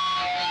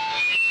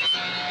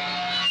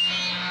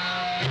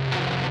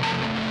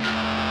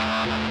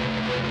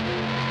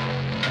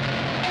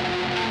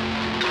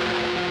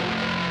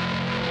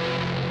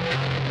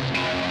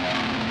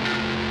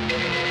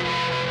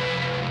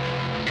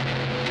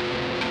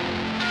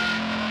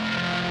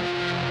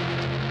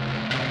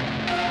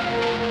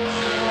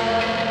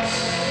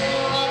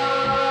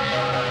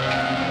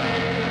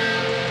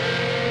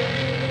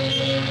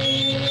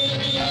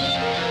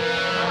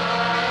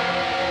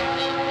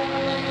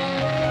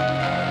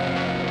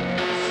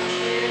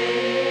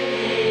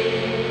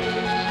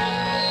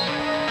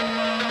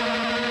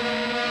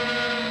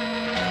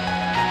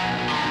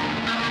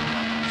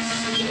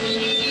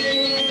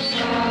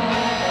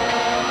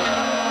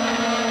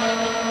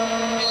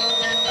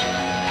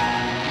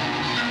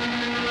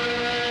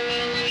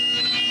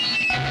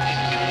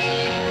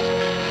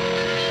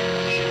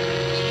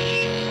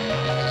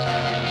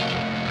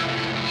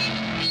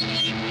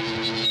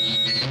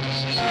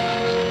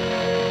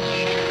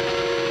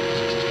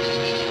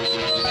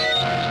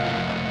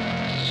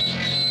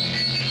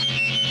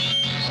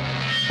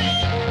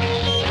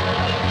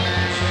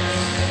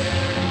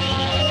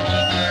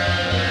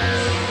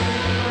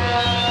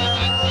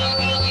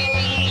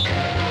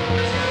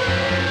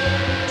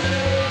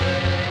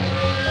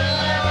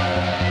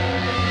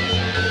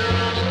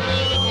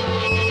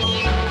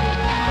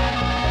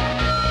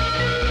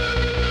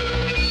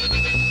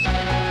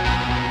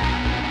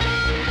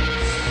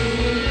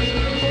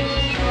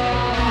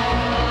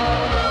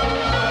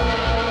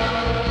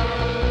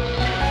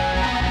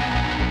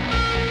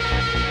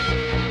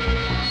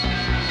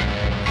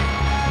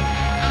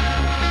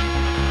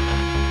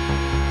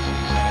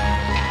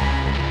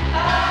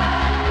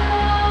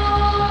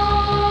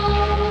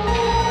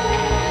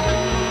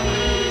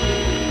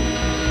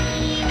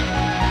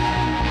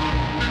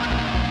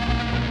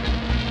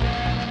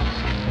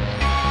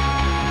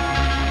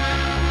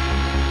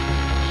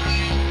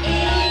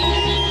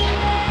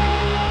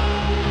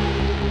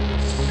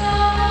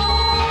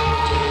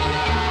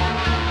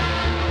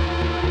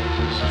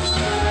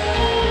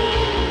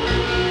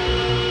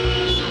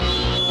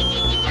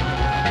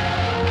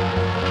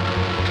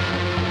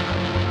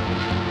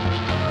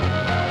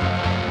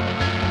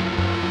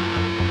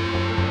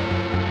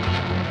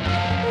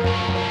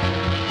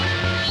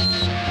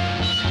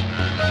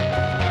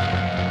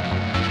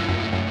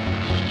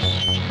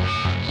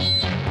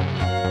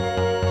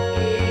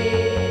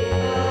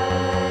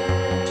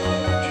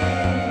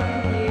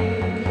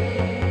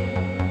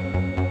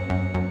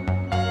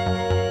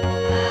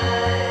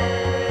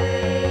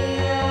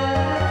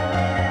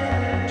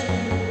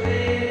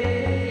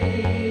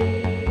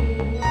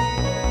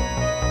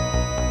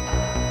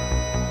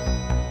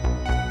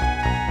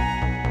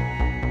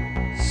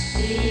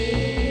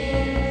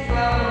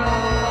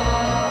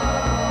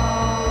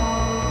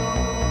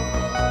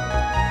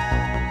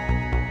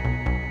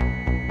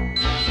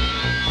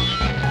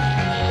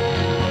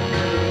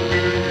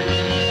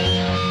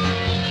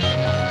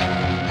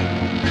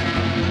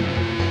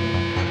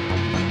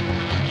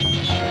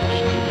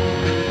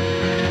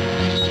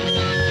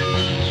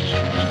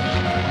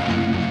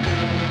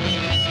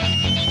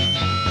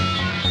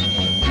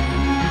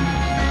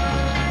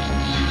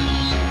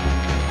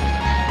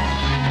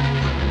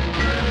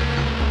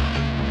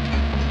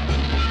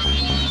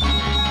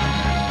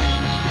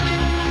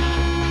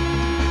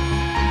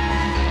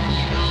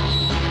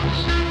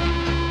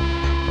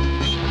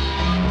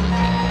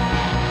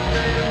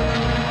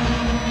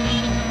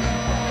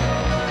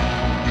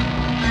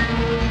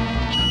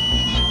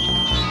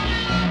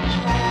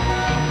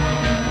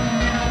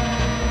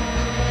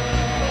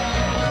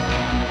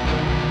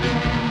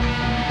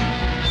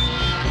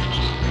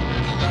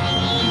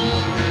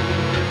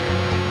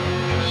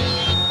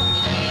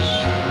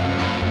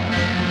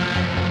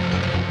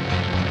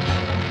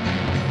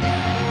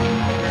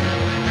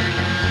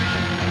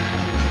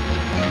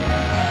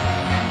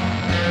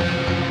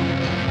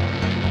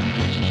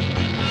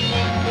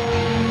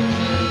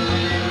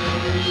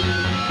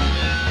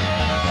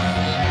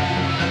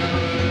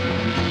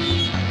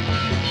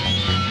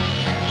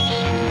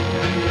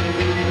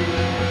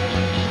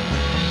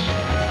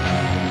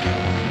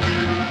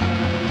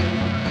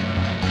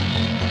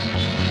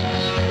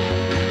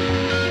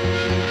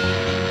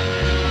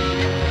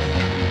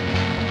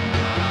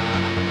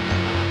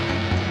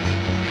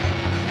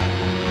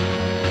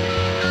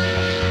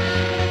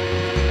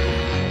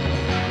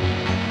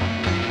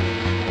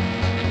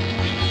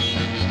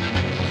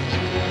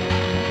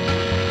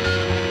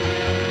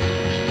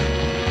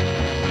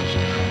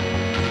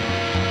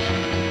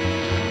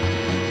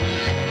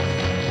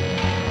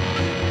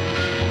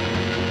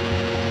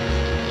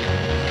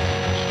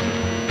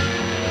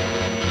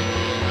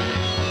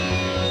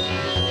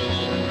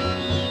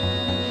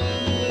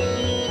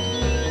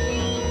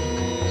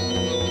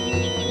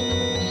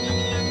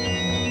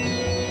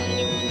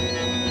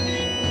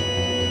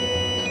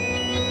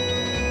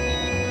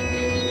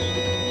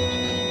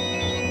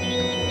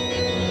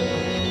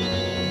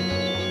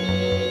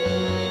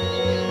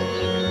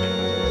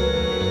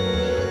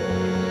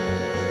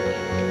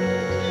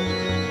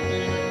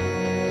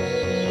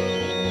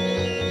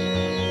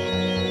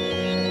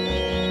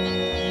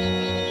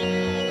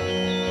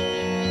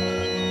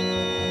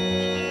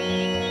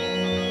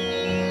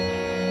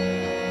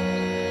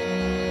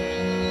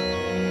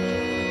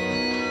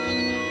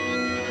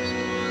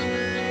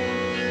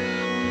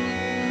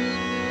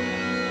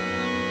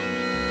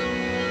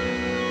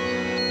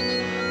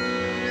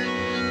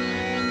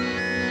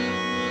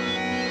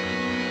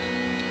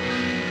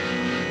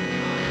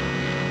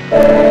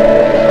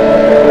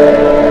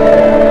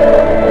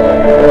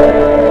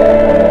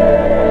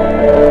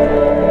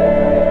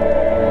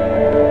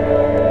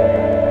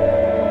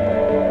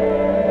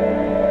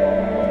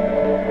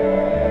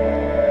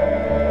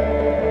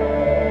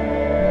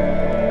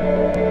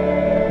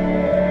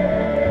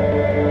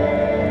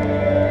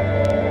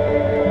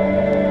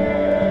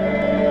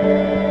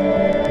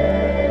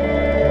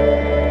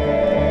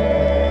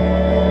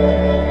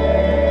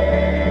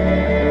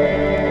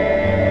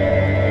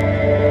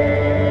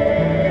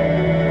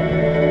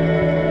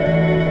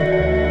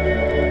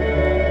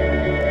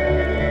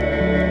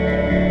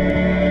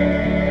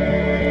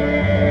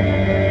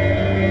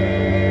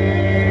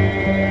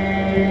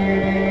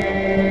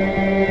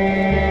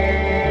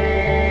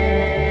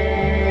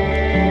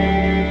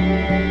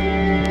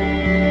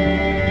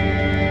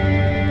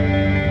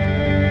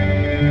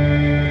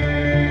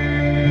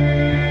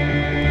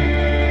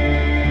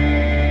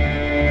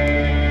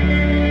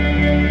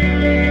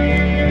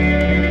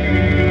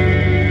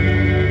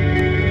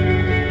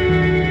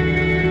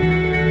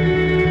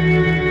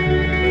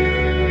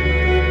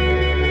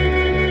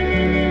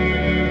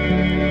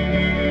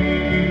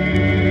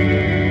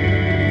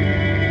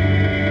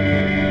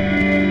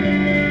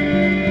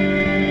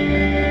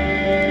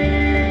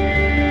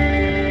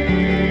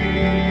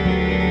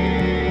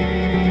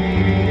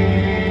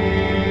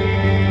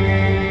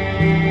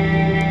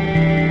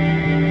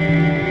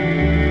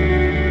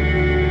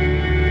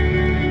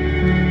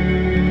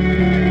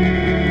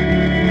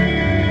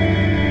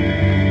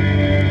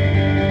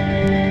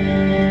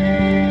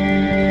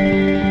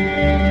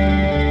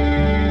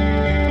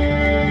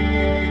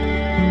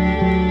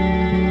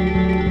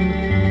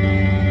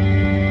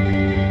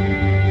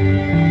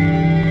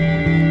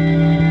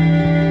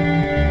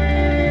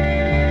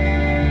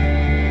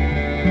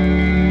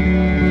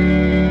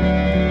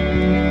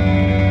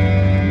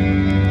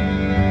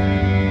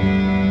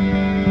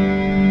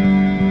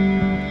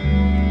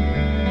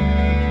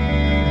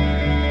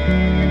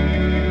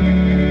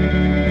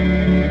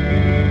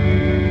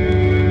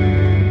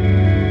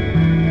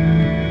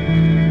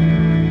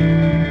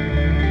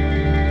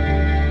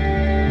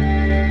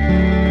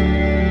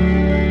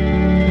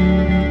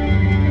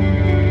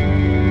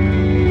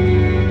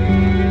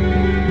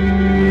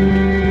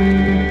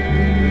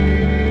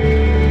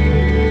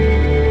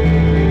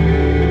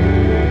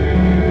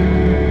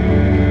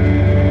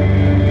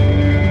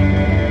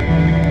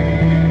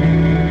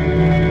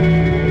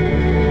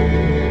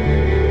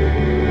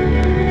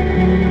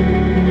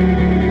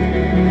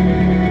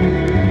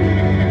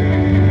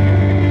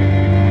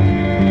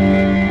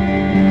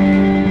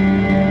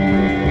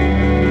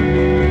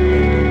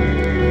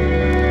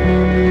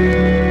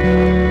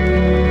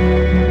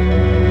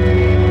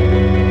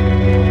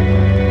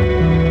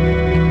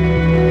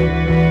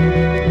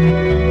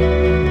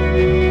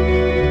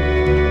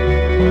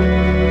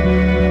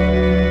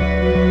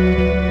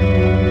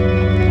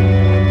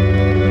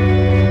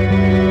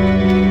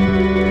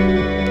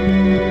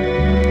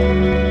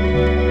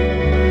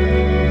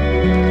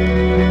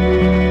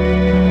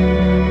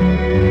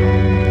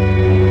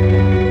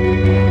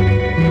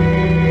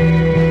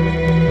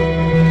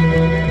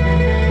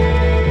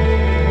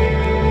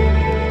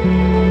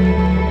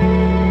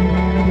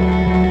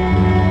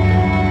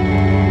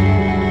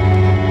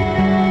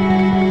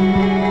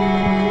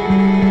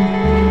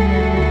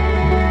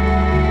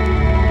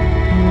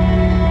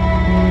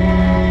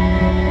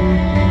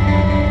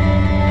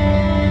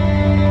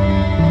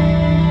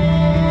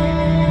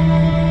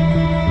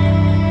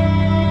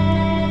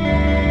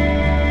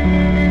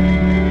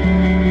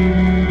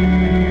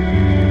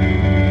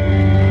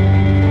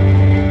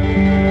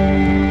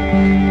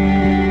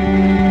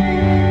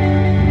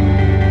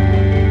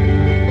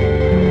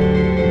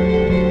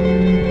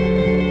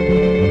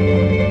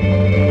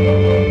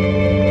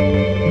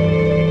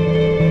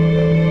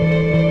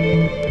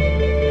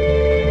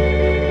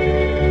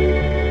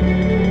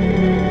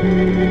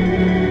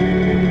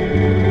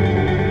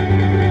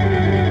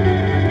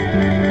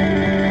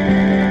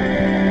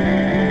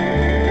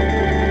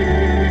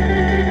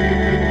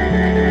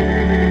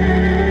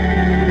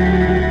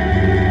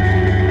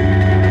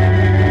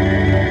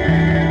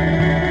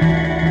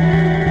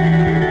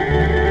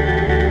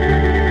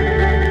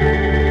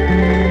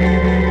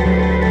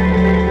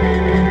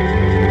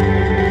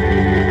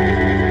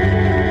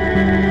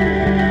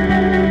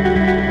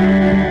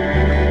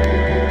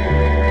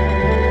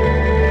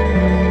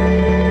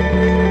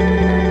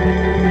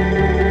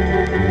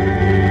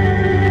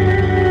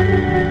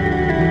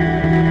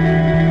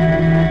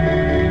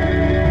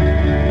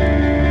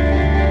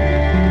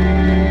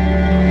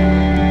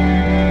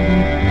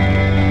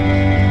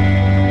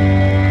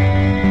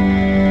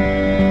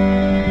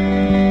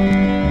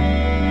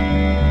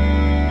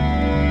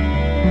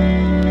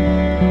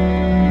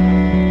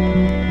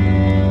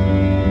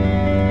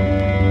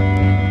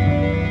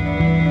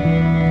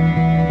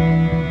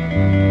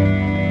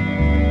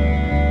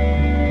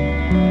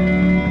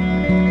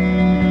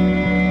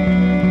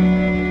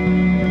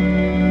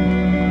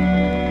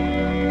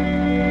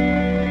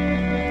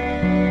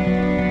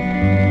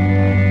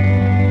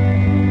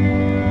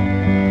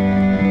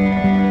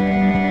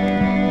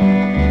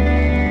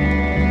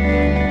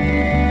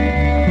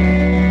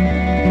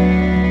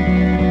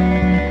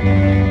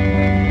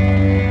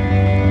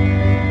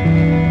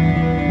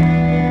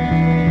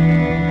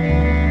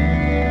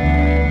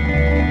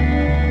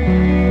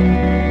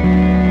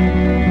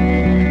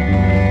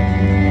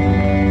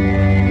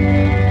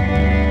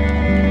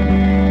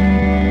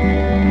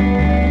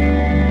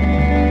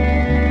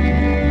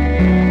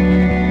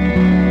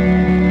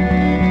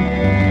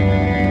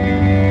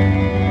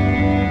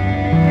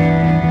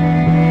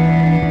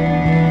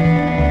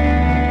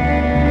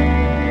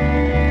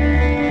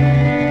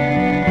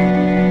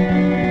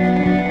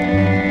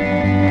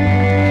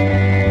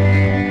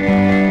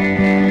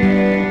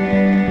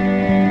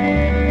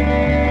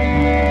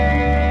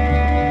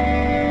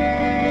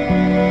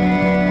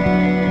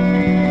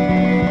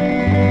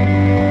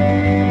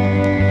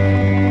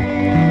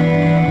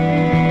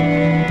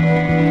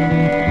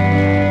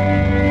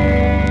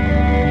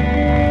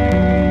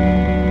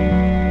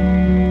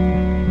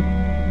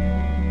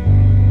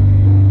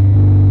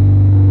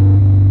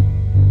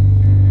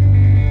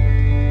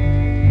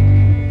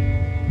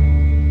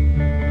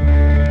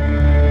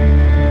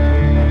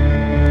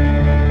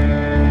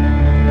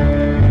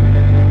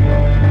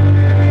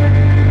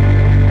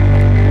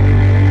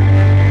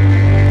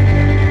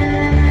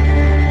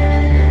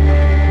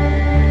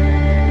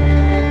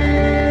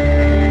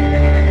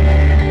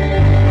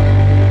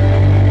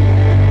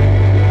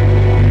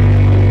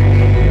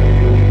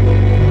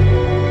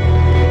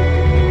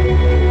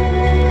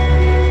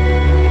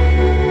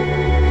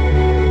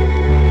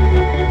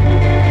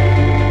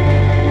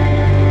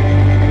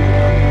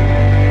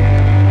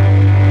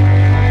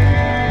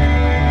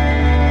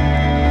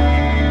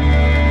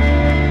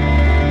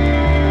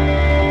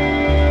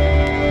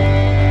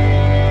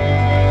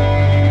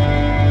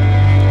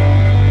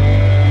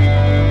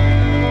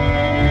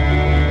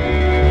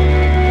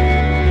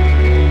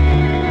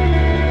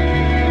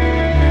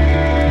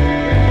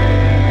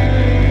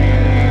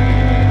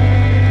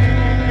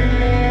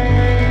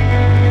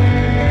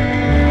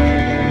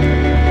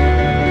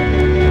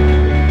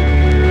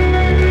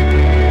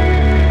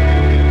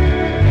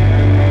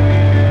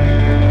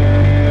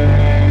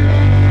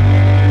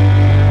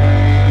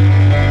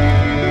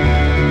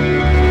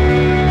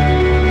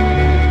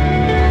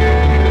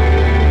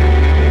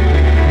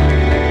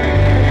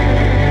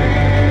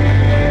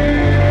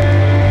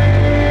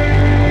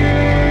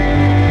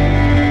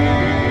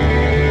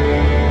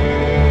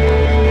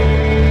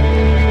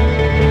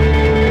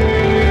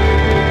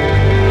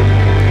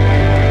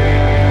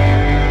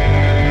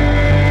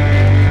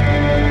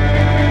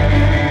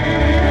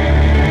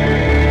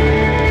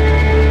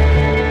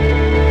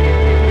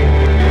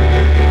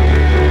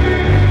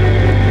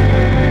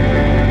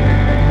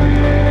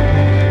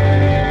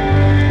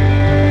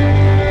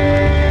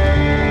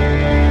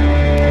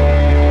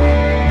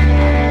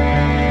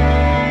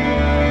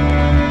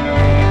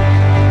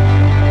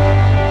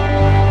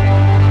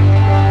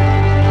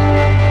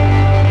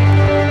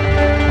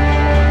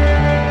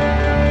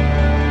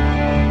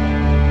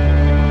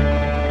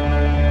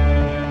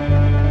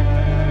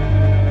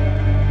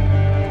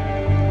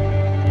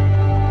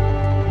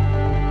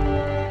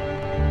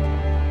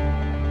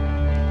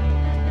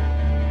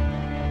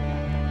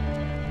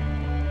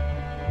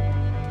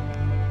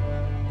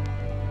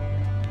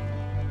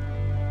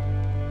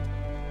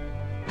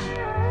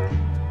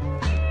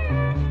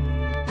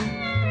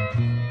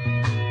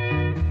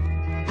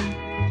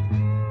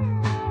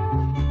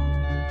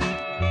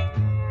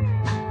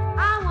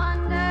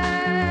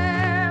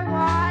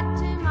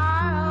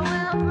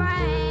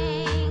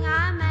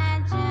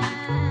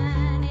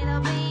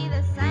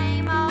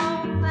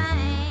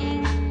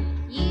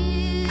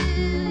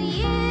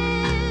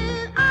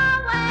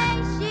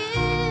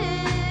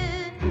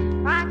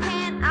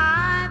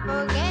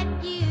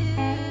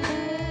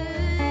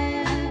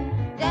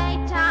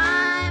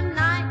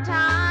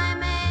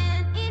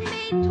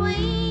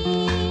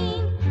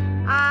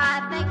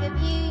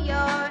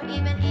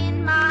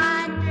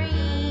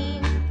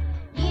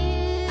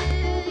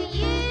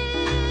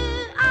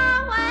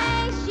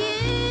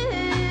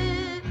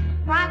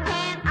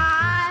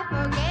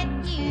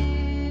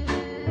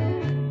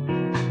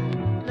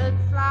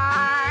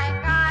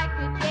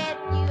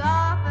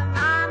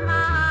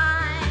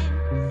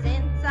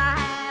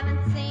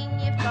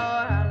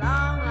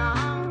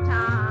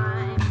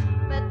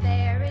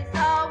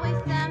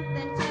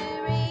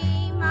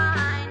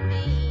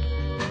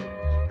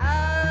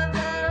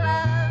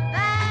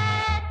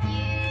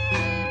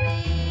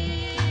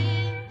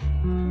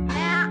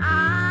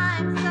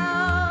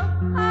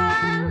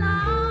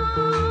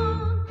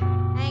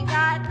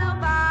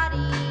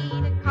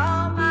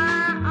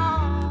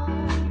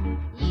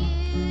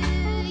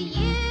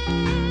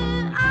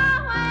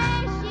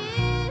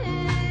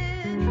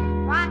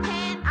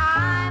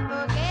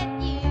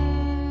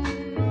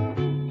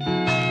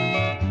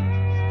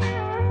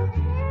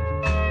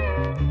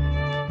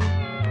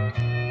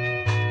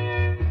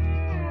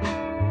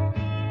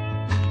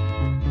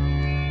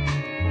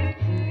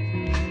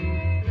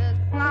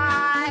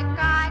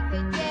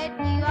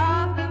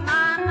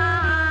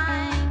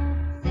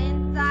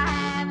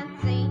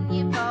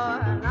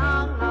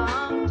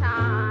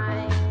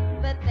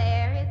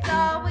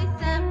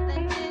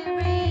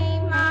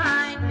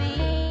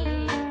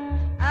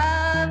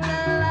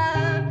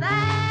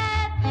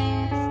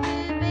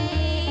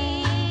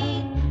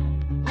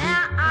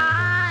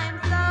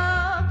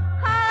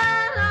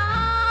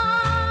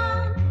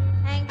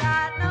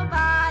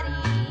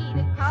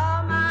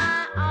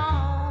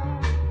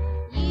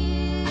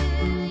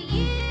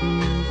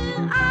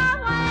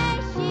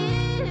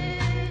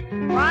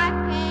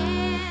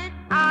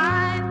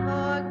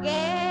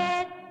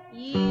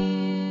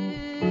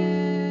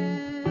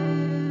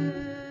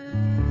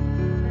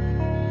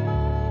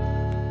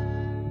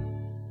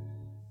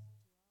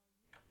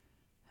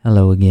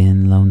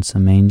 again,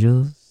 Lonesome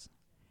Angels.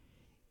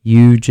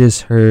 You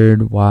just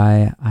heard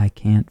Why I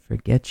Can't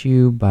Forget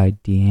You by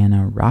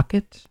Deanna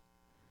Rocket.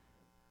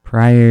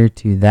 Prior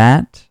to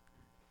that,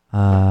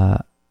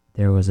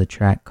 there was a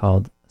track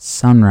called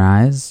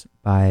Sunrise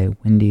by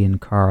Wendy and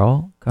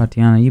Carl.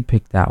 Katiana, you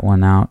picked that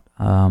one out.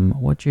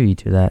 What drew you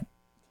to that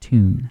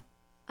tune?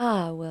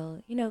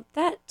 Well,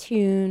 that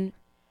tune,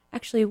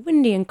 actually,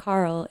 Wendy and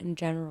Carl in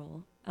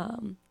general,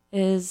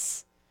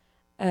 is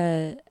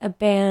a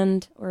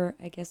band, or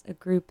I guess a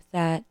group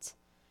that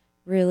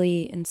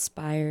really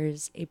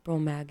inspires April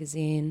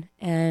Magazine,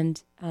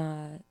 and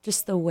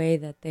just the way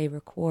that they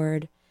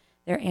record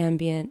their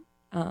ambient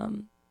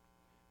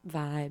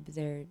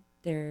vibe.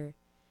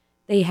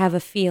 They have a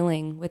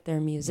feeling with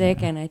their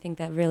music, and I think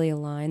that really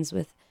aligns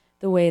with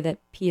the way that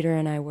Peter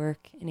and I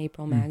work in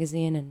April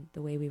Magazine and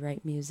the way we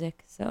write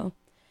music. So,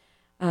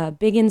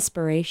 big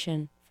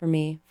inspiration for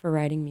me for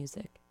writing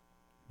music.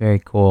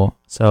 Very cool.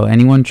 So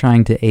anyone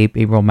trying to ape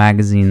April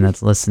Magazine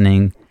that's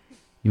listening,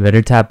 you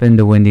better tap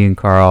into Wendy and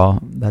Carl.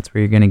 That's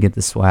where you're going to get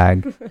the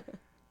swag.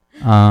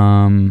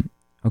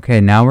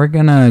 Okay, now we're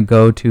going to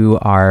go to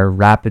our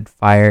rapid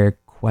fire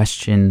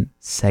question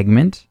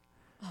segment.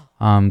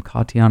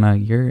 Katiana,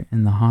 you're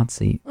in the hot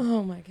seat.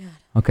 Oh my God.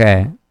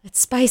 Okay. It's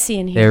spicy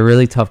in here. They're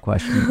really tough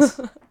questions.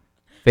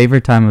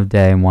 Favorite time of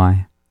day and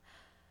why?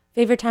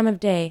 Favorite time of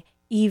day,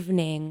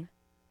 evening.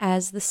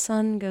 As the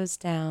sun goes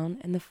down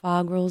and the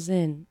fog rolls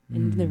in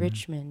the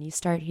Richmond, you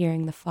start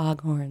hearing the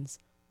foghorns.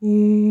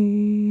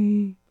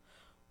 Oh,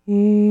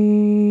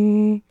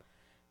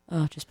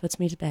 it just puts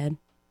me to bed.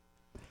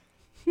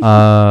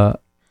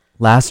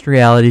 Last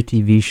reality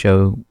TV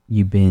show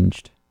you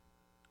binged?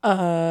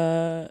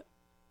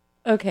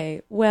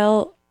 Okay,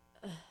 well,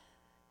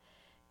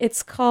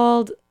 it's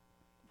called,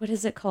 what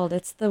is it called?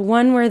 It's the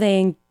one where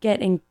they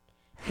get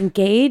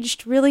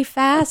engaged really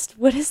fast.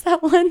 What is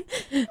that one?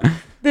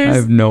 I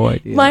have no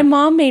idea. My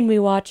mom made me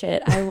watch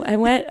it. I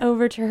went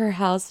over to her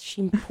house.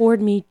 She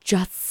poured me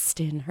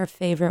Justin, her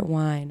favorite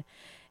wine.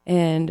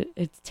 And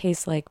it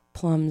tastes like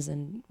plums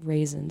and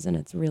raisins. And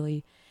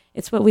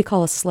it's what we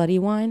call a slutty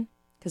wine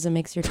because it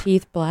makes your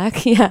teeth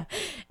black. Yeah.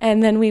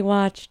 And then we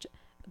watched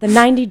the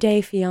 90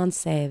 Day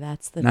Fiancé.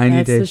 That's the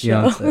 90 Day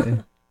show.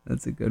 Fiancé.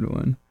 That's a good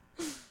one.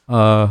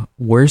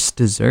 Worst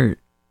dessert?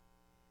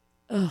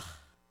 Ugh.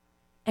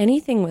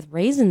 Anything with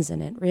raisins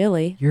in it,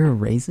 really. You're a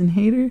raisin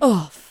hater?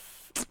 Oh,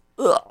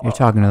 you're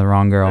talking to the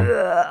wrong girl.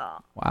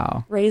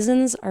 Wow.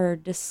 Raisins are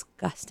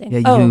disgusting.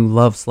 Yeah, you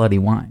love slutty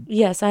wine.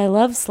 Yes, I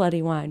love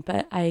slutty wine,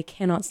 but I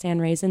cannot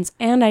stand raisins.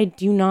 And I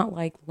do not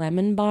like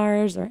lemon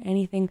bars or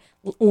anything.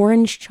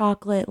 Orange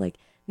chocolate, like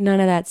none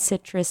of that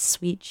citrus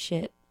sweet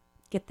shit.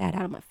 Get that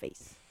out of my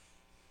face.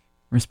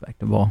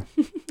 Respectable.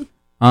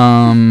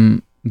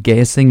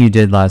 Gayest thing you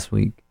did last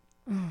week?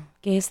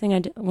 Gayest thing I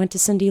did, went to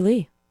Cindy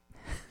Lee.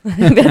 I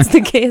think that's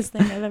the gayest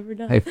thing I've ever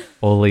done. I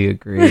fully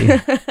agree.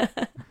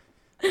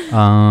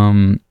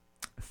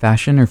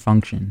 Fashion or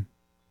function?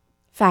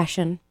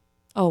 Fashion,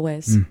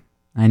 always.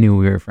 I knew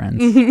we were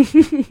friends.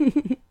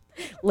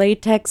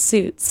 Latex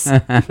suits.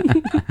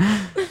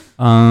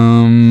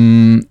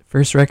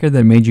 First record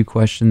that made you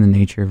question the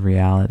nature of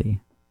reality?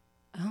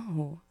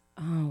 Oh,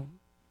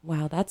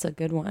 wow, that's a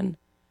good one.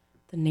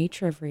 The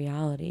nature of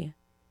reality.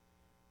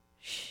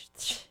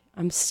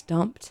 I'm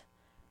stumped.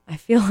 I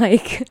feel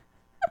like,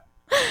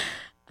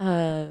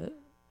 God,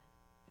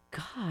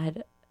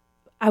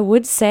 I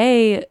would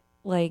say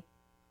like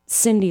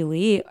Cindy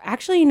Lee.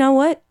 Actually, you know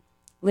what?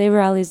 Les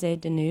Réalisés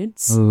de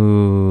Nudes.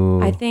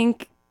 Ooh. I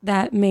think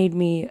that made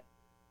me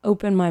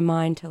open my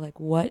mind to like,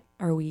 what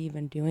are we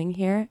even doing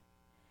here?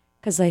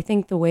 Because I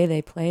think the way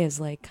they play is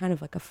like kind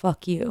of like a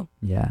fuck you.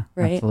 Yeah,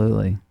 right?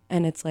 Absolutely.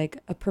 And it's like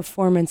a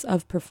performance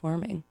of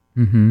performing.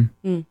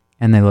 Mm-hmm.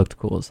 And they looked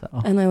cool as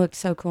hell. And they looked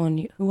so cool.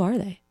 And who are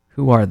they?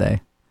 Who are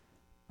they?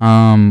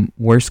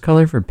 Worst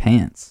color for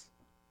pants?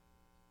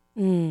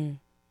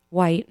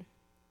 White.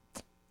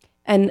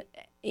 And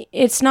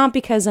it's not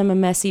because I'm a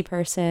messy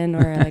person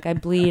or like I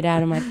bleed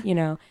out of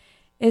my,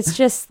 it's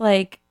just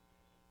like,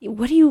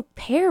 what do you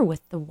pair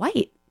with the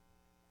white?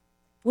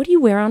 What do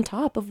you wear on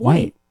top of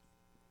white?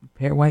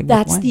 Pair white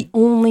That's with white. the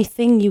only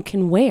thing you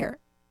can wear.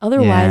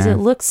 Otherwise, it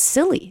looks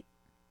silly.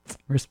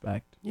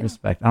 Respect. I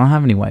don't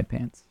have any white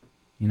pants,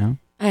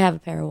 I have a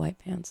pair of white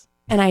pants.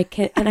 And I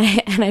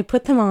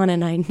put them on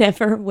and I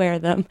never wear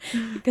them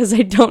because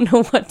I don't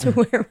know what to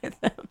wear with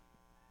them.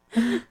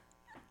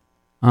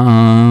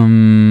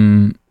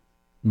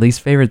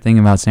 Least favorite thing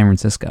about San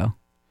Francisco?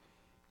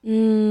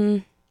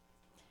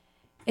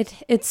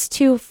 It's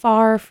too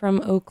far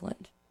from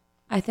Oakland.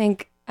 I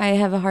think I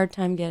have a hard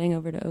time getting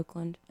over to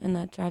Oakland, and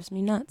that drives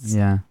me nuts.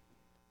 Yeah.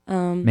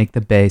 Make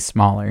the bay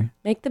smaller.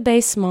 Make the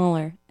bay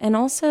smaller. And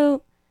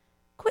also,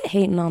 quit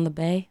hating on the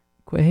bay.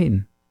 Quit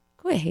hating.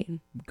 Quit hating.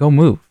 Go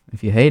move.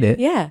 If you hate it,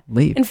 yeah,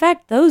 leave. In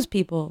fact, those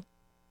people,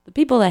 the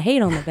people that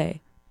hate on the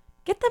bay,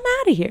 get them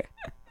out of here.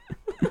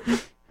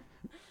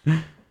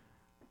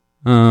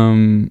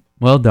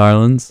 Well,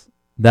 darlings,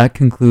 that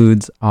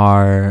concludes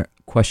our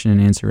question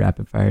and answer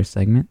rapid fire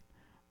segment.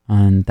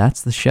 And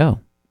that's the show.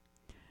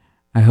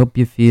 I hope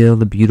you feel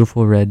the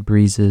beautiful red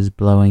breezes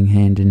blowing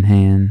hand in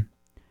hand.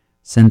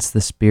 Sense the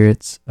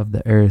spirits of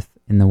the earth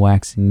in the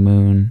waxing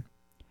moon.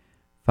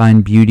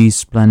 Find beauty's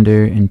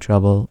splendor and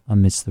trouble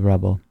amidst the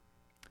rubble.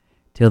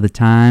 Till the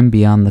time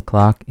beyond the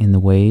clock in the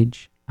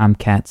wage, I'm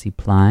Katsy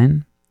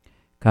Pline.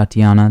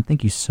 Katiana,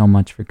 thank you so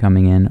much for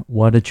coming in.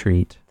 What a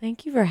treat.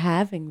 Thank you for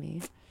having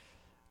me.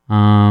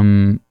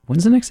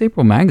 When's the next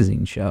April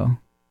Magazine show?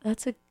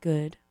 That's a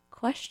good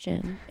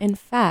question. In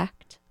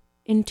fact,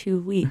 in 2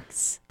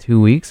 weeks.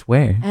 2 weeks?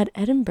 Where? At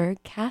Edinburgh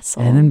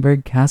Castle.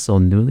 Edinburgh Castle,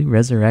 newly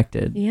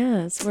resurrected.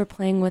 Yes, we're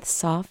playing with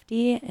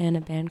Softy and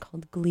a band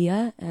called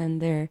Glia,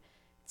 and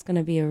it's going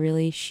to be a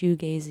really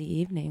shoegazy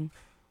evening.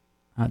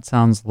 That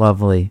sounds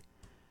lovely.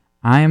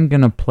 I am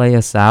going to play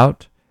us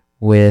out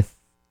with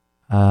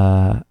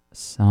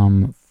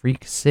some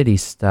Freak City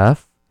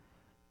stuff.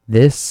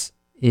 This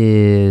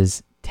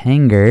is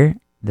Tanger.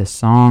 The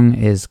song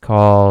is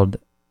called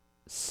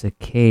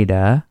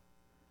Cicada.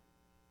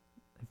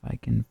 If I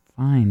can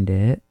find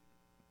it.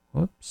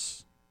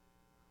 Whoops.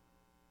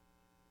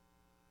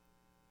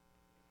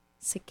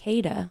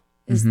 Cicada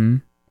is...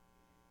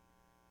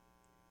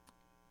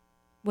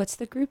 What's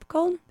the group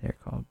called? They're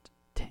called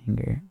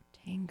Tanger.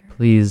 Tanger.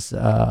 Please,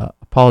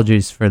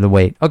 apologies for the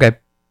wait. Okay.